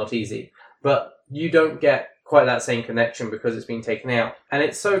leaving is not easy. But you don't get quite that same connection because it's been taken out. And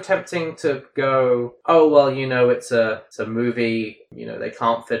it's so tempting to go, oh, well, you know, it's a movie. You know, they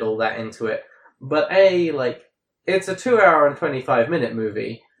can't fit all that into it. But it's a 2 hour and 25 minute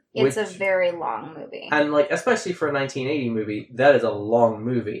movie. It's a very long movie. And, like, especially for a 1980 movie, that is a long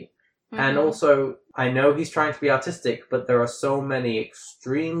movie. And also, I know he's trying to be artistic, but there are so many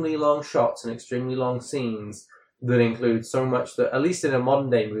extremely long shots and extremely long scenes that include so much that, at least in a modern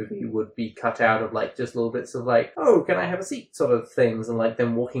day movie, would be cut out of, like, just little bits of, like, oh, can I have a seat sort of things, and, like,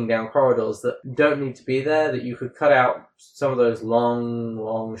 them walking down corridors that don't need to be there, that you could cut out some of those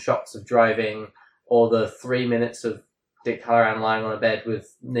long shots of driving, or the 3 minutes of Dick Hallorann lying on a bed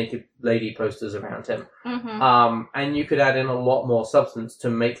with naked lady posters around him. Mm-hmm. And you could add in a lot more substance to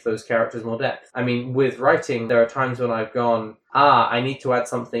make those characters more depth. I mean, with writing, there are times when I've gone, I need to add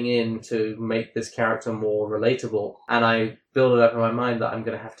something in to make this character more relatable. And I build it up in my mind that I'm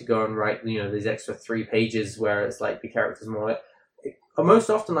going to have to go and write, these extra 3 pages where it's like the character's more... Most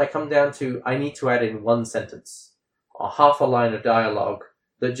often I come down to, I need to add in 1 sentence or half a line of dialogue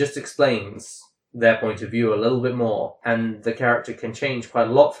that just explains their point of view a little bit more, and the character can change quite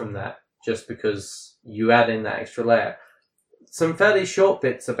a lot from that just because you add in that extra layer. Some fairly short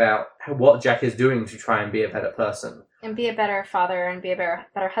bits about what Jack is doing to try and be a better person. And be a better father and be a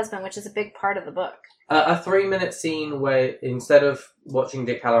better husband, which is a big part of the book. A 3-minute scene where instead of watching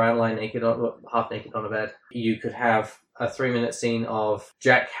Dick Hallorann lie half naked on a bed, you could have a 3-minute scene of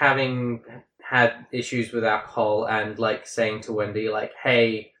Jack having had issues with alcohol and like saying to Wendy, like,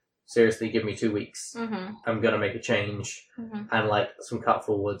 hey, seriously, give me 2 weeks. Mm-hmm. I'm going to make a change. Mm-hmm. And like some cut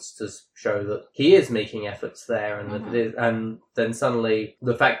forwards to show that he is making efforts there, and that it is, and then suddenly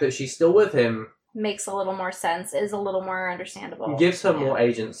the fact that she's still with him makes a little more sense, is a little more understandable. Gives her more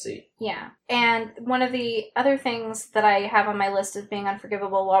agency. Yeah. And one of the other things that I have on my list as being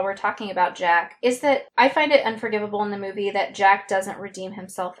unforgivable while we're talking about Jack is that I find it unforgivable in the movie that Jack doesn't redeem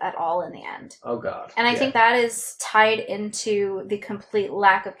himself at all in the end. Oh, God. And I think that is tied into the complete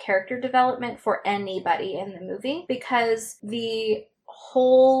lack of character development for anybody in the movie, because the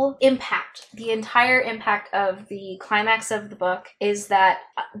whole impact, the entire impact of the climax of the book is that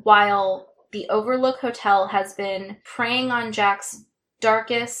while the Overlook Hotel has been preying on Jack's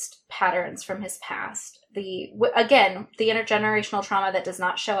darkest patterns from his past, the intergenerational trauma that does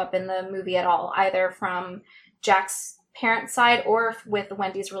not show up in the movie at all, either from Jack's parents' side or with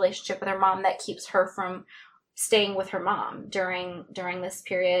Wendy's relationship with her mom that keeps her from staying with her mom during this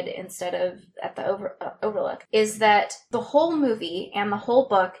period instead of at the Overlook, is that the whole movie and the whole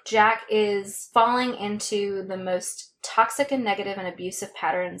book, Jack is falling into the most toxic and negative and abusive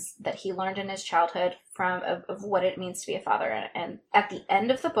patterns that he learned in his childhood of what it means to be a father. And at the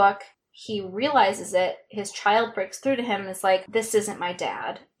end of the book, he realizes it. His child breaks through to him and is like, this isn't my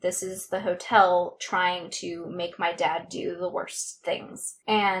dad. This is the hotel trying to make my dad do the worst things.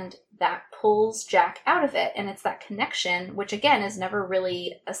 And that pulls Jack out of it. And it's that connection, which again is never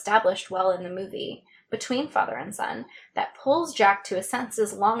really established well in the movie, between father and son, that pulls Jack to his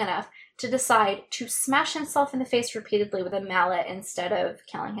senses long enough to decide to smash himself in the face repeatedly with a mallet instead of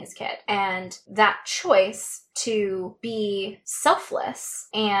killing his kid. And that choice to be selfless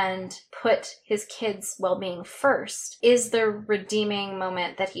and put his kid's well-being first is the redeeming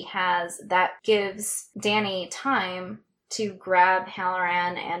moment that he has that gives Danny time to grab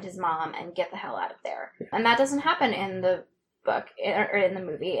Hallorann and his mom and get the hell out of there. And that doesn't happen in the book, or in the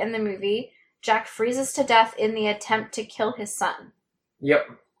movie. In the movie, Jack freezes to death in the attempt to kill his son. Yep.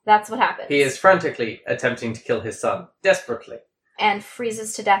 That's what happens. He is frantically attempting to kill his son. Desperately. And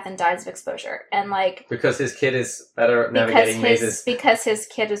freezes to death and dies of exposure. And because his kid is better at navigating mazes. Because his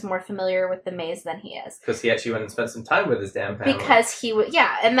kid is more familiar with the maze than he is. Because he actually went and spent some time with his damn family. Because he would,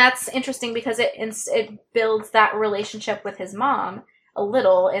 and that's interesting because it builds that relationship with his mom a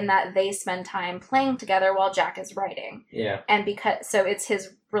little, in that they spend time playing together while Jack is writing. Yeah. And so it's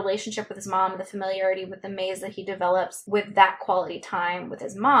his relationship with his mom, the familiarity with the maze that he develops with that quality time with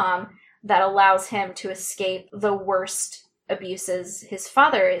his mom that allows him to escape the worst abuses his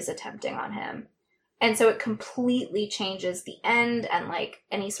father is attempting on him. And so it completely changes the end and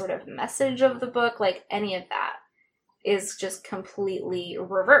any sort of message of the book, any of that is just completely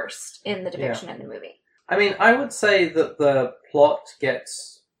reversed in the depiction in the movie. I mean, I would say that the plot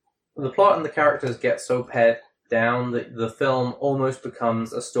and the characters get so pared down that the film almost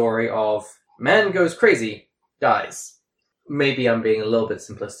becomes a story of man goes crazy, dies. Maybe I'm being a little bit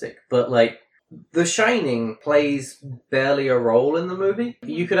simplistic, but The Shining plays barely a role in the movie.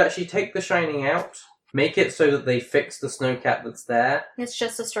 You could actually take The Shining out, make it so that they fix the snowcat that's there. It's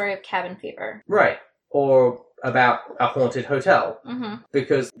just a story of cabin fever. Right. Or about a haunted hotel. Mm-hmm.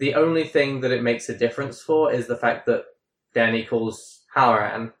 Because the only thing that it makes a difference for is the fact that Danny calls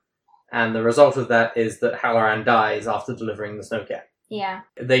Hallorann, and the result of that is that Hallorann dies after delivering the snowcat. Yeah.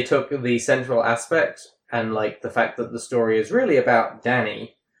 They took the central aspect and the fact that the story is really about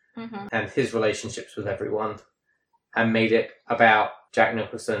Danny and his relationships with everyone, and made it about Jack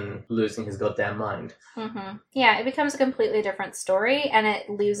Nicholson losing his goddamn mind. Mm-hmm. Yeah, it becomes a completely different story, and it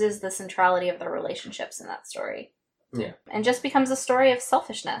loses the centrality of the relationships in that story. Yeah. And just becomes a story of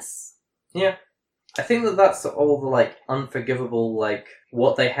selfishness. Yeah. I think that's all the, unforgivable,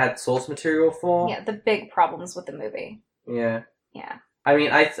 what they had source material for. Yeah, the big problems with the movie. Yeah. Yeah. I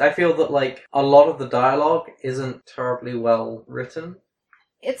mean, I feel that, like, a lot of the dialogue isn't terribly well written.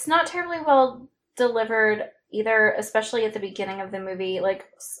 It's not terribly well delivered either, especially at the beginning of the movie. Like,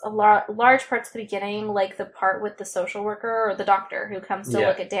 large parts of the beginning, like the part with the social worker or the doctor who comes to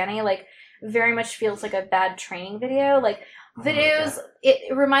look at Danny, like, very much feels like a bad training video. Like, videos,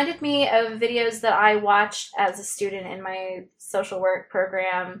 it reminded me of videos that I watched as a student in my social work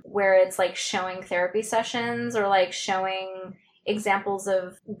program, where it's, like, showing therapy sessions or, like, showing examples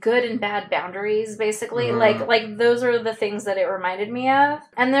of good and bad boundaries, basically. Like those are the things that it reminded me of.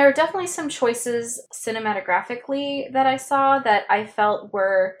 And there are definitely some choices cinematographically that I saw that I felt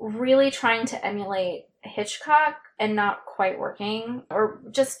were really trying to emulate Hitchcock and not quite working, or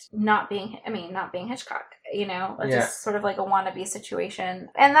just not being Hitchcock, you know, just sort of like a wannabe situation.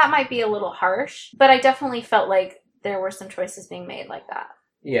 And that might be a little harsh, but I definitely felt like there were some choices being made like that.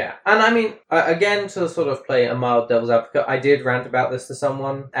 Yeah, and I mean, again, to sort of play a mild devil's advocate, I did rant about this to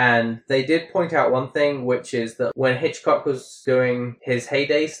someone, and they did point out one thing, which is that when Hitchcock was doing his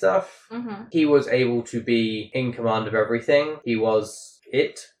heyday stuff, he was able to be in command of everything. He was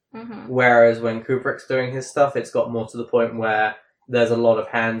it. Whereas when Kubrick's doing his stuff, it's got more to the point where there's a lot of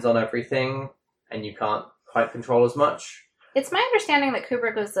hands on everything, and you can't quite control as much. It's my understanding that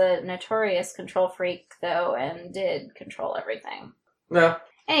Kubrick was a notorious control freak, though, and did control everything. No.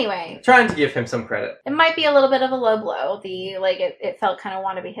 Anyway. Trying to give him some credit. It might be a little bit of a low blow. It felt kind of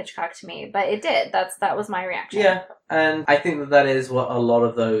wannabe Hitchcock to me, but it did. That was my reaction. Yeah, and I think that is what a lot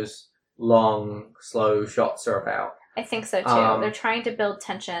of those long, slow shots are about. I think so, too. They're trying to build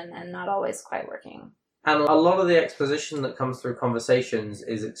tension and not always quite working. And a lot of the exposition that comes through conversations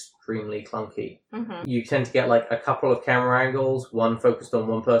is extremely clunky. You tend to get, like, a couple of camera angles, one focused on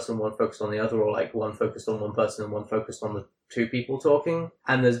one person, one focused on the other, or, like, one focused on one person and one focused on the two people talking.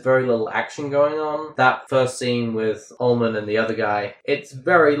 And there's very little action going on. That first scene with Ullman and the other guy, it's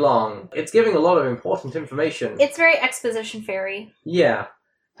very long. It's giving a lot of important information. It's very exposition fairy. Yeah.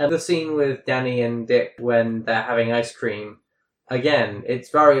 And the scene with Danny and Dick when they're having ice cream, again,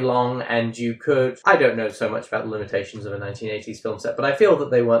 it's very long, and you could... I don't know so much about the limitations of a 1980s film set, but I feel that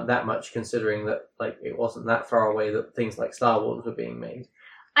they weren't that much, considering that, like, it wasn't that far away that things like Star Wars were being made.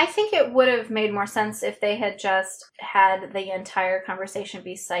 I think it would have made more sense if they had just had the entire conversation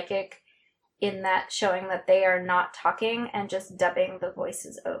be psychic, in that showing that they are not talking and just dubbing the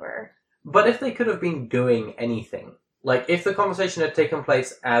voices over. But if they could have been doing anything, like, if the conversation had taken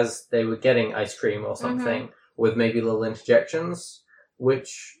place as they were getting ice cream or something... with maybe little interjections,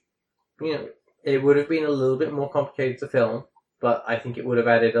 which, you know, it would have been a little bit more complicated to film, but I think it would have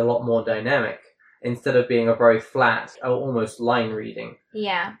added a lot more dynamic, instead of being a very flat, almost line reading.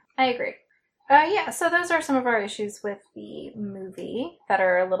 Yeah, I agree. So those are some of our issues with the movie that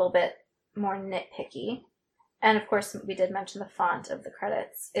are a little bit more nitpicky. And of course, we did mention the font of the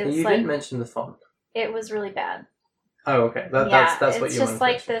credits. You did mention the font. It was really bad. Oh, okay. That's what you wanted. It's just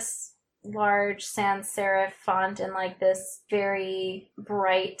like this large sans serif font in, like, this very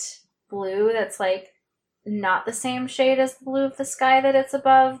bright blue that's, like, not the same shade as the blue of the sky that it's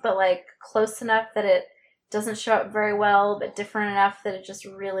above, but, like, close enough that it doesn't show up very well, but different enough that it just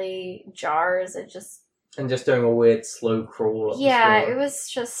really jars. And just doing a weird slow crawl. Yeah, it was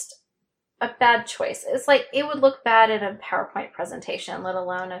just a bad choice. It's like, it would look bad in a PowerPoint presentation, let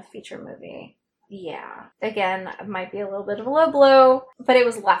alone a feature movie. Yeah. Again, it might be a little bit of a low blow, but it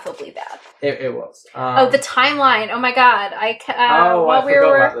was laughably bad. It was. The timeline. Oh my god. I forgot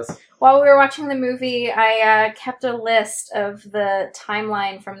about this. While we were watching the movie, I kept a list of the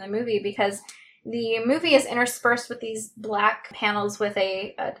timeline from the movie, because the movie is interspersed with these black panels with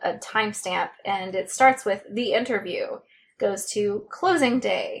a timestamp, and it starts with the interview, goes to closing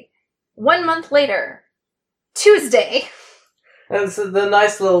day, 1 month later, Tuesday. And so the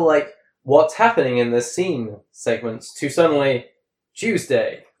nice little, like, what's happening in this scene segments to suddenly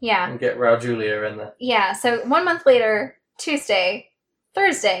Tuesday. Yeah. And get Raul Julia in there. Yeah, so 1 month later, Tuesday,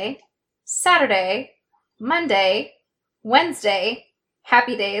 Thursday, Saturday, Monday, Wednesday,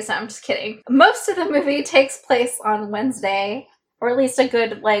 Happy Days. No, I'm just kidding. Most of the movie takes place on Wednesday, or at least a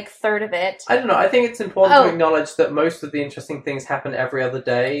good, like, third of it. I don't know. I think it's important to acknowledge that most of the interesting things happen every other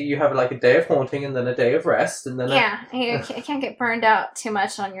day. You have, like, a day of haunting and then a day of rest. And then you can't get burned out too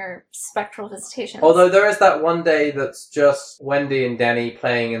much on your spectral visitations. Although there is that one day that's just Wendy and Danny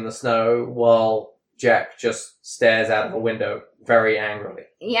playing in the snow while Jack just stares out of a window very angrily.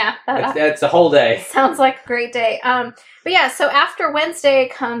 Yeah. It's a whole day. Sounds like a great day. But yeah, so after Wednesday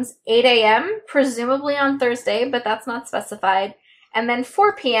comes 8 a.m., presumably on Thursday, but that's not specified. And then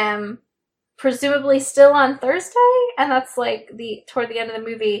 4 p.m., presumably still on Thursday, and that's like toward the end of the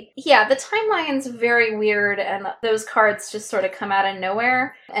movie. Yeah, the timeline's very weird, and those cards just sort of come out of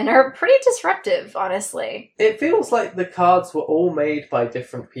nowhere and are pretty disruptive, honestly. It feels like the cards were all made by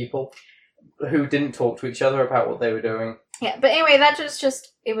different people who didn't talk to each other about what they were doing. Yeah, but anyway, that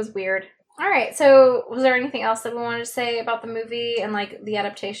just it was weird. All right, so was there anything else that we wanted to say about the movie and like the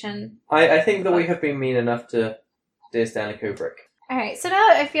adaptation? I think that we have been mean enough to Dear Stanley Kubrick. All right, so now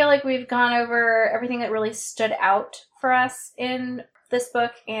I feel like we've gone over everything that really stood out for us in this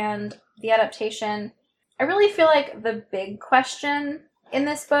book and the adaptation. I really feel like the big question in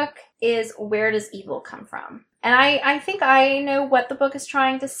this book is, where does evil come from? And I think I know what the book is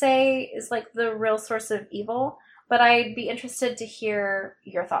trying to say is like the real source of evil, but I'd be interested to hear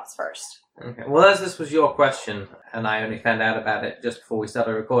your thoughts first. Okay. Well, as this was your question, and I only found out about it just before we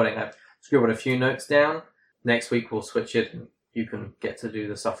started recording, I've scribbled a few notes down. Next week we'll switch it, and you can get to do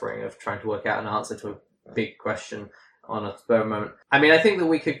the suffering of trying to work out an answer to a big question on a spur moment. I mean, I think that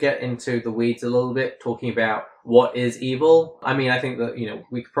we could get into the weeds a little bit, talking about what is evil. I mean, I think that,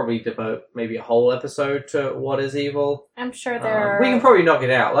 we could probably devote maybe a whole episode to what is evil. I'm sure there are... We can probably knock it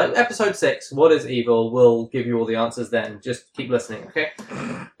out. Like, episode 6, what is evil? We'll give you all the answers then. Just keep listening, okay?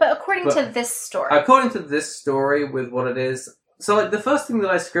 But according to this story... According to this story, with what it is... So, like, the first thing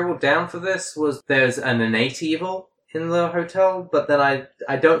that I scribbled down for this was there's an innate evil in the hotel, but then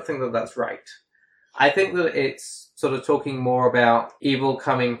I don't think that that's right. I think that it's sort of talking more about evil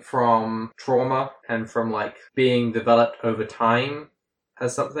coming from trauma and from, like, being developed over time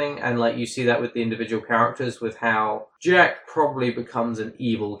as something. And, like, you see that with the individual characters, with how Jack probably becomes an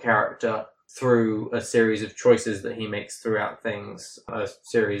evil character through a series of choices that he makes throughout things, a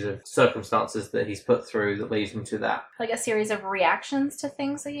series of circumstances that he's put through that leads him to that. Like a series of reactions to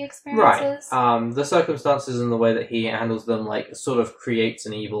things that he experiences? Right. The circumstances and the way that he handles them, like, sort of creates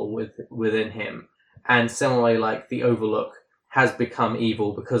an evil within him. And similarly, like, the Overlook has become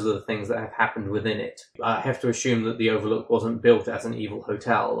evil because of the things that have happened within it. I have to assume that the Overlook wasn't built as an evil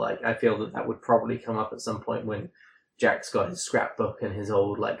hotel. Like, I feel that would probably come up at some point when Jack's got his scrapbook and his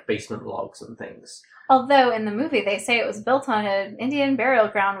old, like, basement logs and things. Although in the movie they say it was built on an Indian burial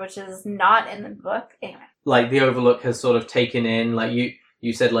ground, which is not in the book. Anyway. Like, the Overlook has sort of taken in, like,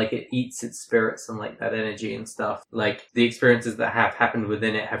 you said, like, it eats its spirits and, like, that energy and stuff. Like, the experiences that have happened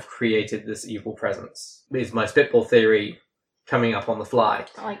within it have created this evil presence. Is my spitball theory coming up on the fly.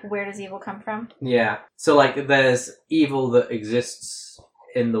 Like, where does evil come from? Yeah. So, like, there's evil that exists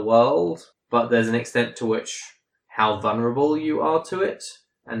in the world, but there's an extent to which how vulnerable you are to it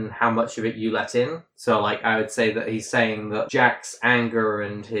and how much of it you let in. So, like, I would say that he's saying that Jack's anger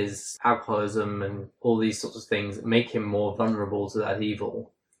and his alcoholism and all these sorts of things make him more vulnerable to that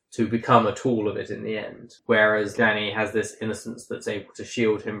evil, to become a tool of it in the end. Whereas Danny has this innocence that's able to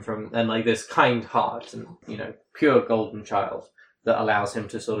shield him from, and, like, this kind heart and, pure golden child that allows him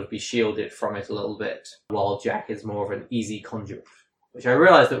to sort of be shielded from it a little bit, while Jack is more of an easy conduit. Which I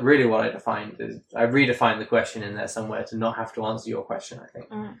realised that really what I defined is, I redefined the question in there somewhere to not have to answer your question, I think.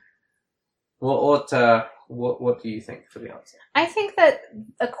 Mm. What do you think for the answer? I think that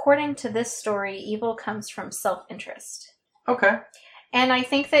according to this story, evil comes from self-interest. Okay. And I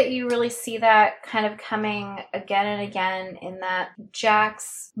think that you really see that kind of coming again and again in that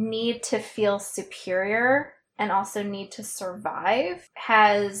Jack's need to feel superior and also need to survive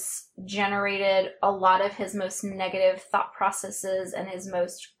has generated a lot of his most negative thought processes and his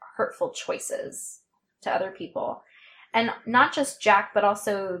most hurtful choices to other people. And not just Jack, but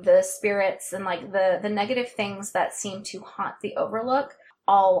also the spirits and, like, the negative things that seem to haunt the Overlook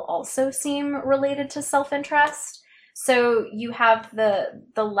all also seem related to self-interest. So you have the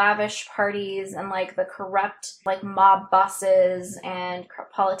lavish parties and, like, the corrupt, like, mob bosses and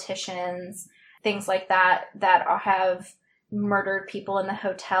politicians, things like that have murdered people in the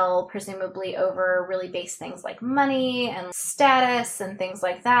hotel, presumably over really base things like money and status and things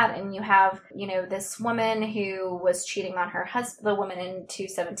like that. And you have, this woman who was cheating on her husband, the woman in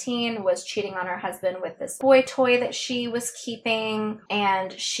 217 was cheating on her husband with this boy toy that she was keeping,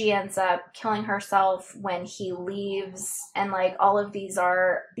 and she ends up killing herself when he leaves. And, like, all of these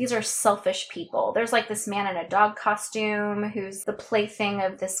are selfish people. There's, like, this man in a dog costume who's the plaything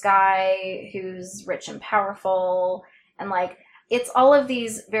of this guy who's rich and powerful. And, like, it's all of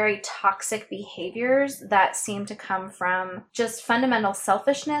these very toxic behaviors that seem to come from just fundamental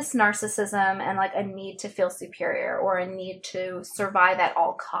selfishness, narcissism, and, like, a need to feel superior or a need to survive at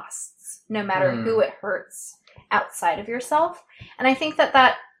all costs, no matter who it hurts outside of yourself. And I think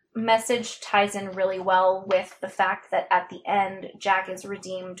that message ties in really well with the fact that at the end, Jack is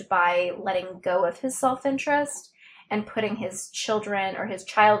redeemed by letting go of his self-interest and putting his children or his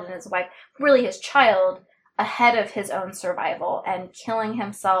child and his wife, really his child, ahead of his own survival and killing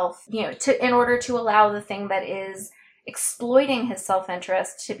himself, in order to allow the thing that is exploiting his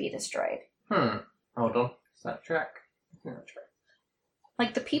self-interest to be destroyed. Hold on. Is that track? Yeah, track.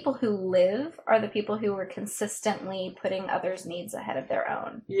 Like, the people who live are the people who were consistently putting others' needs ahead of their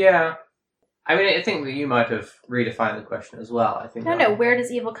own. Yeah. I mean, I think that you might have redefined the question as well. I think. No, where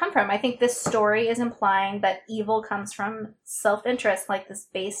does evil come from? I think this story is implying that evil comes from self-interest, like this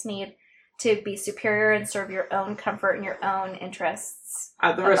base need to be superior and serve your own comfort and your own interests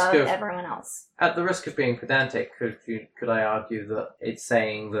above everyone else. At the risk of being pedantic, could I argue that it's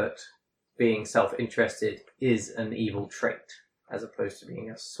saying that being self-interested is an evil trait, as opposed to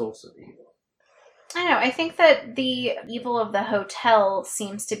being a source of evil? I know. I think that the evil of the hotel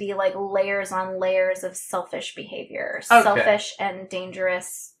seems to be like layers on layers of selfish behavior. Okay. Selfish and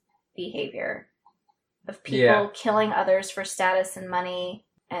dangerous behavior. Of people killing others for status and money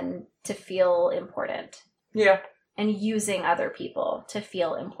and to feel important. Yeah. And using other people to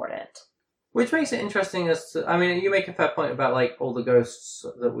feel important. Which makes it interesting you make a fair point about, like, all the ghosts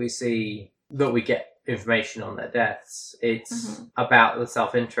that we see, that we get information on their deaths. It's about the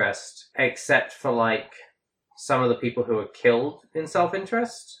self-interest, except for, like, some of the people who are killed in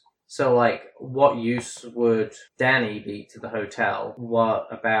self-interest. So, like, what use would Danny be to the hotel? What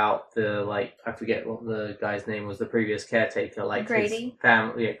about I forget what the guy's name was, the previous caretaker, like Grady. His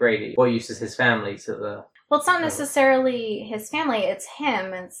family, Grady. What use is his family to the... Well, it's not necessarily his family, it's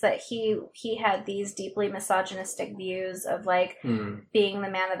him. It's that he had these deeply misogynistic views of, like, being the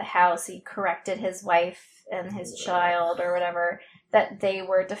man of the house. He corrected his wife and his child or whatever, that they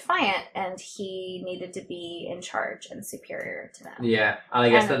were defiant and he needed to be in charge and superior to them. Yeah, I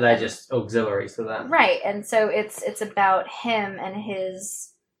guess that they're just auxiliaries to that. Right, and so it's about him and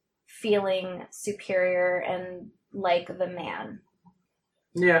his feeling superior and like the man.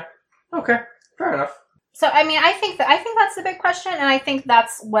 Yeah, okay, fair enough. So, I mean, I think that's the big question, and I think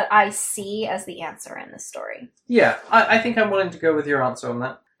that's what I see as the answer in this story. Yeah, I think I'm willing to go with your answer on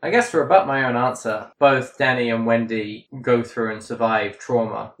that. I guess to rebut my own answer, both Danny and Wendy go through and survive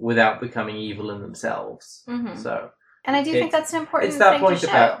trauma without becoming evil in themselves. Mm-hmm. So, and I do think that's an important thing to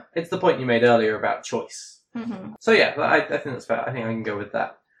show. It's the point you made earlier about choice. Mm-hmm. So yeah, I think that's fair. I think I can go with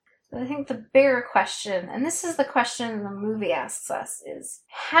that. I think the bigger question, and this is the question the movie asks us, is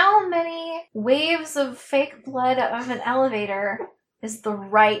how many waves of fake blood out of an elevator is the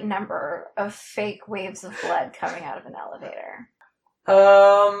right number of fake waves of blood coming out of an elevator?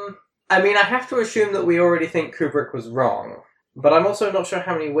 I mean, I have to assume that we already think Kubrick was wrong, but I'm also not sure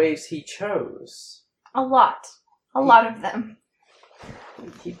how many waves he chose. A lot of them.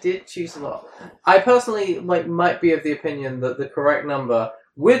 He did choose a lot. I personally might be of the opinion that the correct number,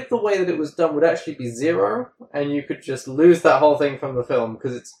 with the way that it was done, would actually be 0, and you could just lose that whole thing from the film,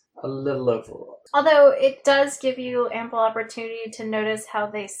 because it's a little overwrought. Although it does give you ample opportunity to notice how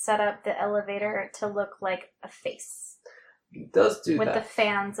they set up the elevator to look like a face. It does do with that. With the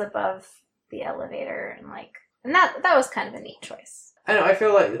fans above the elevator, and that was kind of a neat choice. I know, I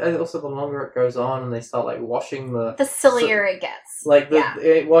feel like also the longer it goes on and they start washing the sillier it gets.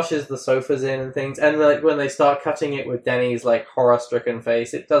 It washes the sofas in and things, and when they start cutting it with Denny's horror-stricken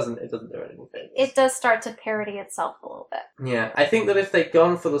face, it doesn't do anything. It does start to parody itself a little bit. Yeah, I think that if they'd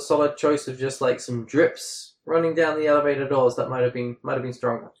gone for the solid choice of just some drips running down the elevator doors, that might have been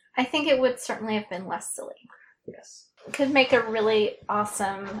stronger. I think it would certainly have been less silly. Yes. Could make a really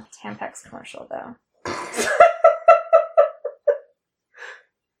awesome Tampax commercial, though.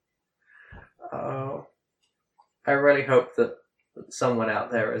 Oh, I really hope that someone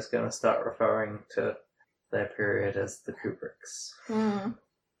out there is going to start referring to their period as the Kubricks. Mm.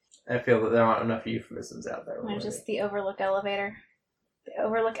 I feel that there aren't enough euphemisms out there. Or just the Overlook elevator.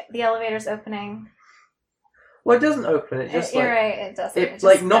 The elevator's opening. Well, it doesn't open. It just You're right. It doesn't.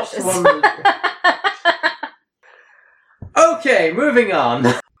 It knocks one. Okay, moving on.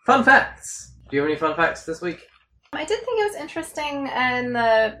 Fun facts. Do you have any fun facts this week? I did think it was interesting, and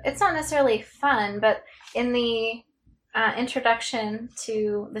it's not necessarily fun, but in the introduction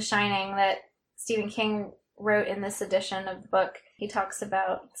to The Shining that Stephen King wrote in this edition of the book, he talks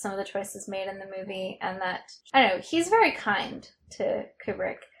about some of the choices made in the movie, and that, I don't know, he's very kind to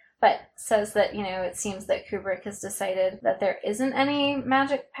Kubrick, but says that, it seems that Kubrick has decided that there isn't any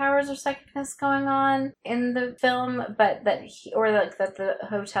magic powers or psychicness going on in the film, but that that the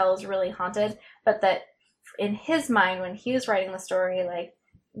hotel is really haunted, but that in his mind, when he was writing the story,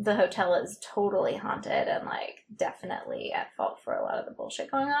 the hotel is totally haunted and like definitely at fault for a lot of the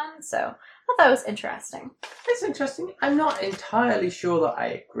bullshit going on. So I thought that was interesting. It's interesting. I'm not entirely sure that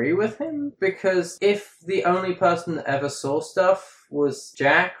I agree with him, because if the only person that ever saw stuff was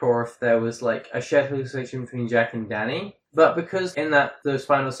Jack, or if there was like a shared hallucination between Jack and Danny, but because in those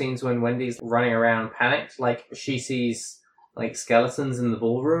final scenes when Wendy's running around panicked, like she sees like skeletons in the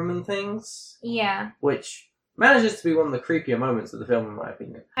ballroom and things. Yeah. Which manages to be one of the creepier moments of the film, in my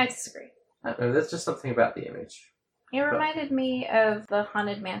opinion. I disagree. I don't know, there's just something about the image. It reminded me of the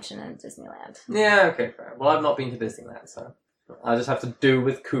Haunted Mansion in Disneyland. Yeah, okay, fair. Well, I've not been to Disneyland, so I'll just have to do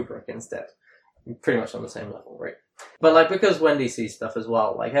with Kubrick instead. Pretty much on the same level, right? But, like, because Wendy sees stuff as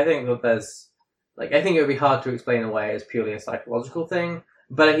well, like, I think that there's... Like, I think it would be hard to explain away as purely a psychological thing,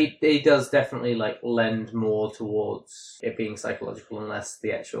 but he does definitely, like, lend more towards it being psychological and less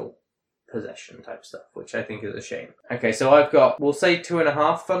the actual possession type stuff, which I think is a shame. Okay, so I've got, we'll say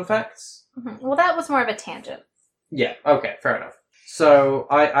 2.5 fun facts. Mm-hmm. Well, that was more of a tangent. Yeah, okay, fair enough. So,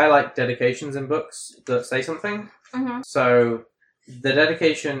 I like dedications in books that say something. Mm-hmm. So, the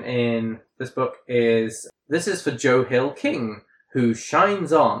dedication in this book is, this is for Joe Hill King, who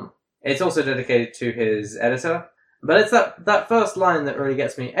shines on. It's also dedicated to his editor. But it's that first line that really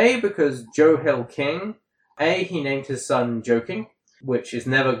gets me. A, because Joe Hill King, he named his son Joking, which is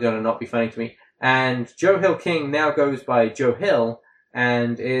never going to not be funny to me. And Joe Hill King now goes by Joe Hill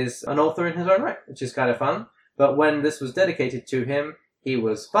and is an author in his own right, which is kind of fun. But when this was dedicated to him, he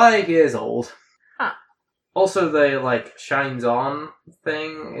was 5 years old. Huh. Also, the, like, shines on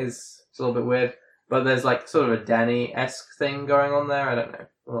thing is a little bit weird. But there's, like, sort of a Danny-esque thing going on there. I don't know.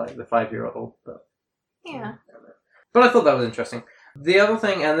 Like, the 5-year-old. But yeah. But I thought that was interesting. The other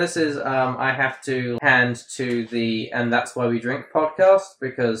thing, and this is, I have to hand to the And That's Why We Drink podcast,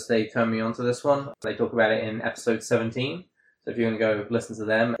 because they turned me on to this one. They talk about it in episode 17. So if you want to go listen to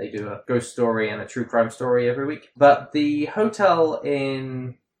them, they do a ghost story and a true crime story every week. But the hotel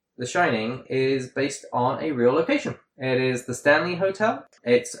in The Shining is based on a real location. It is the Stanley Hotel.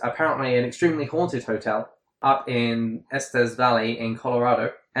 It's apparently an extremely haunted hotel up in Estes Valley in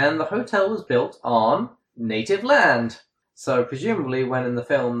Colorado. And the hotel was built on native land. So presumably when in the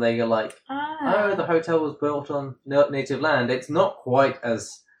film they are like, oh, the hotel was built on native land. It's not quite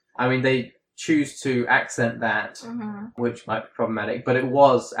as... I mean, they choose to accent that, Mm-hmm. which might be problematic, but it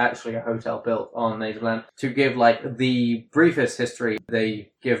was actually a hotel built on native land. To give, like, the briefest history,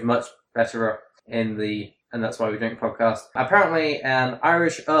 they give much better in the And That's Why We Drink podcast. Apparently, an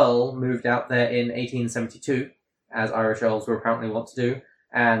Irish earl moved out there in 1872, as Irish earls were apparently wont to do,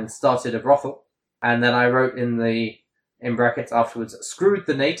 and started a brothel. And then I wrote in brackets afterwards, screwed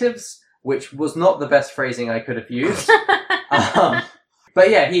the natives, which was not the best phrasing I could have used. But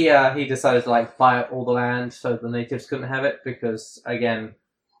yeah, he decided to like buy up all the land so the natives couldn't have it, because again,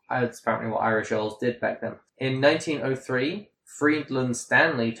 that's apparently what Irish earls did back then. In 1903, Friedland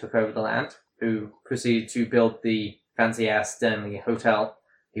Stanley took over the land, who proceeded to build the fancy-ass Stanley Hotel.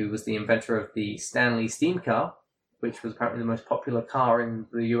 He was the inventor of the Stanley steam car, which was apparently the most popular car in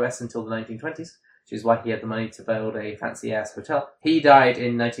the US until the 1920s, which is why he had the money to build a fancy-ass hotel. He died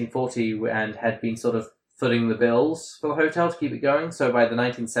in 1940 and had been sort of footing the bills for the hotel to keep it going, so by the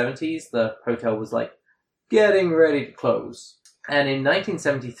 1970s, the hotel was like getting ready to close. And in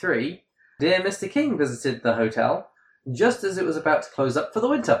 1973, dear Mr. King visited the hotel just as it was about to close up for the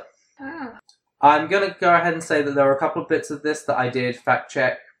winter. Oh. I'm going to go ahead and say that there are a couple of bits of this that I did fact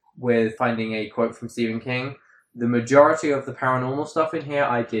check with finding a quote from Stephen King. The majority of the paranormal stuff in here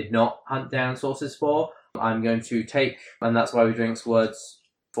I did not hunt down sources for. I'm going to take, and that's why we drink's words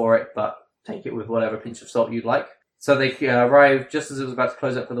for it, but take it with whatever pinch of salt you'd like. So they arrived just as it was about to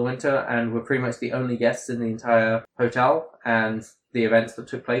close up for the winter and were pretty much the only guests in the entire hotel, and the events that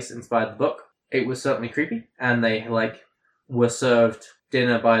took place inspired the book. It was certainly creepy, and they were served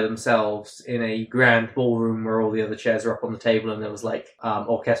dinner by themselves in a grand ballroom where all the other chairs are up on the table, and there was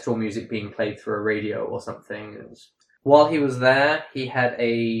orchestral music being played through a radio or something. While he was there, he had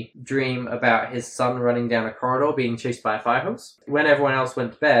a dream about his son running down a corridor being chased by a fire hose. When everyone else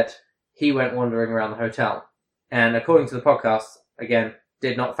went to bed, he went wandering around the hotel. And according to the podcast, again,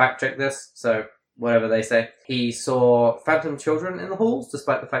 did not fact check this, so whatever they say, he saw phantom children in the halls,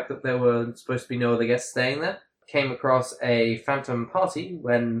 despite the fact that there were supposed to be no other guests staying there. Came across a phantom party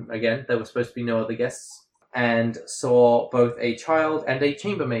when, again, there were supposed to be no other guests, and saw both a child and a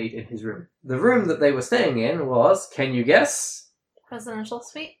chambermaid in his room. The room that they were staying in was, can you guess? Presidential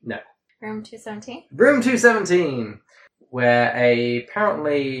suite? No. Room 217? Room 217! Where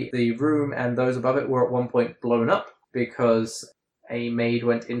apparently the room and those above it were at one point blown up because a maid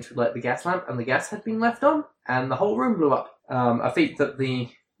went in to light the gas lamp and the gas had been left on, and the whole room blew up. A feat that the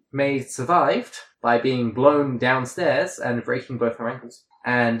Maeve survived by being blown downstairs and breaking both her ankles.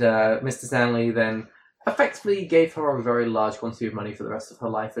 And Mr. Stanley then effectively gave her a very large quantity of money for the rest of her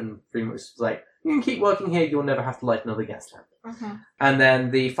life and pretty much was like, you can keep working here, you'll never have to light another gas lamp. Mm-hmm. And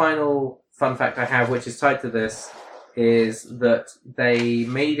then the final fun fact I have, which is tied to this, is that they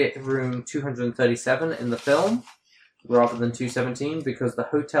made it room 237 in the film rather than 217 because the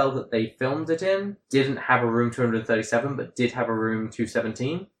hotel that they filmed it in didn't have a room 237 but did have a room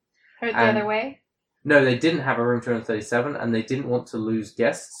 217. Or the other way? No, they didn't have a room 237 and they didn't want to lose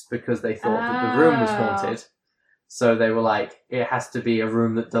guests because they thought that the room was haunted. So they were like, it has to be a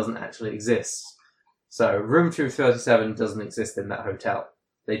room that doesn't actually exist. So room 237 doesn't exist in that hotel.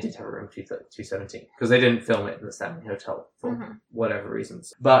 They did have a room 217 because they didn't film it in the Stanley Hotel for whatever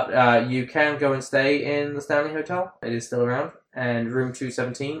reasons. But you can go and stay in the Stanley Hotel. It is still around. And room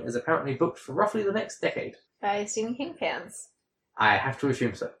 217 is apparently booked for roughly the next decade. By Stephen King fans. I have to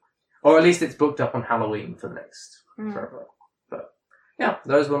assume so. Or at least it's booked up on Halloween for the next forever. But yeah,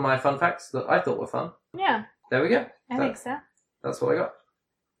 those were my fun facts that I thought were fun. Yeah. There we go. I think so. That's what I got.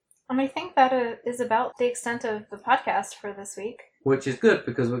 And I think that is about the extent of the podcast for this week. Which is good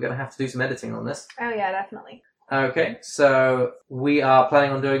because we're going to have to do some editing on this. Oh yeah, definitely. Okay, so we are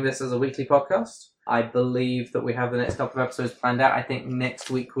planning on doing this as a weekly podcast. I believe that we have the next couple of episodes planned out. I think next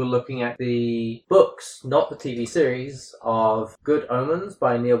week we're looking at the books, not the TV series, of Good Omens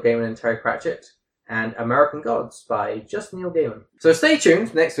by Neil Gaiman and Terry Pratchett, and American Gods by just Neil Gaiman. So stay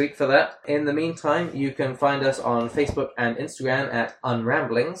tuned next week for that. In the meantime, you can find us on Facebook and Instagram at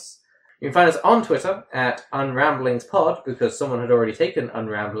Unramblings. You can find us on Twitter at UnramblingsPod because someone had already taken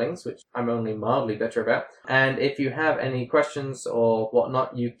Unramblings, which I'm only mildly better about. And if you have any questions or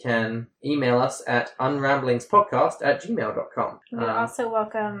whatnot, you can email us at unramblingspodcast@gmail.com. We also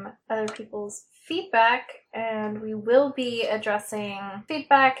welcome other people's feedback, and we will be addressing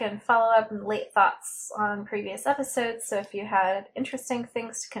feedback and follow-up and late thoughts on previous episodes. So if you had interesting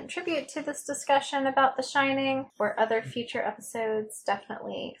things to contribute to this discussion about The Shining or other future episodes,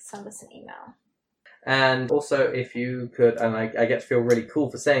 definitely send us an email. And also, if you could, and I get to feel really cool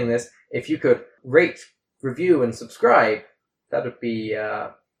for saying this, if you could rate, review, and subscribe, that would be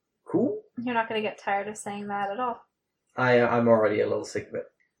cool. You're not going to get tired of saying that at all. I'm already a little sick of it.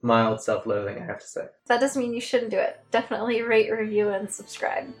 Mild self-loathing, I have to say. That doesn't mean you shouldn't do it. Definitely rate, review, and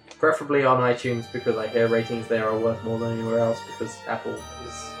subscribe. Preferably on iTunes because I hear ratings there are worth more than anywhere else because Apple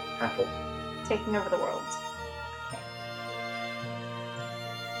is Apple. Taking over the world.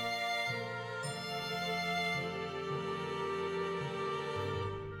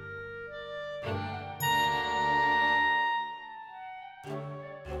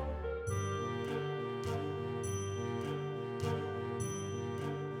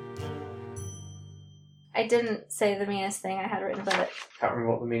 I didn't say the meanest thing I had written, but... Can't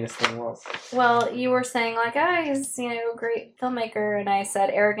remember what the meanest thing was. Well, you were saying, like, he's, a great filmmaker, and I said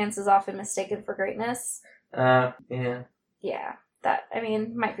arrogance is often mistaken for greatness. Yeah. Yeah, that,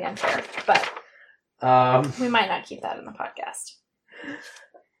 might be unfair, but we might not keep that in the podcast.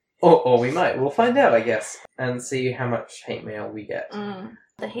 Or we might. We'll find out, I guess, and see how much hate mail we get.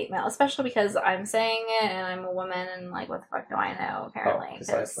 The hate mail, especially because I'm saying it and I'm a woman and what the fuck do I know, apparently,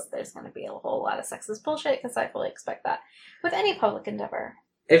 because there's going to be a whole lot of sexist bullshit because I fully expect that with any public endeavor.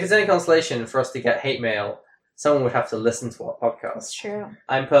 If it's any consolation for us to get hate mail, someone would have to listen to our podcast. That's true.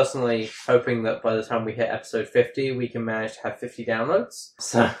 I'm personally hoping that by the time we hit episode 50, we can manage to have 50 downloads.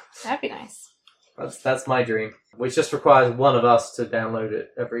 So that'd be nice. That's my dream, which just requires one of us to download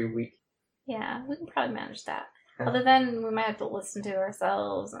it every week. Yeah, we can probably manage that. Other than we might have to listen to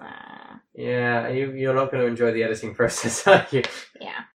ourselves. Yeah, you're not going to enjoy the editing process, are you? Yeah.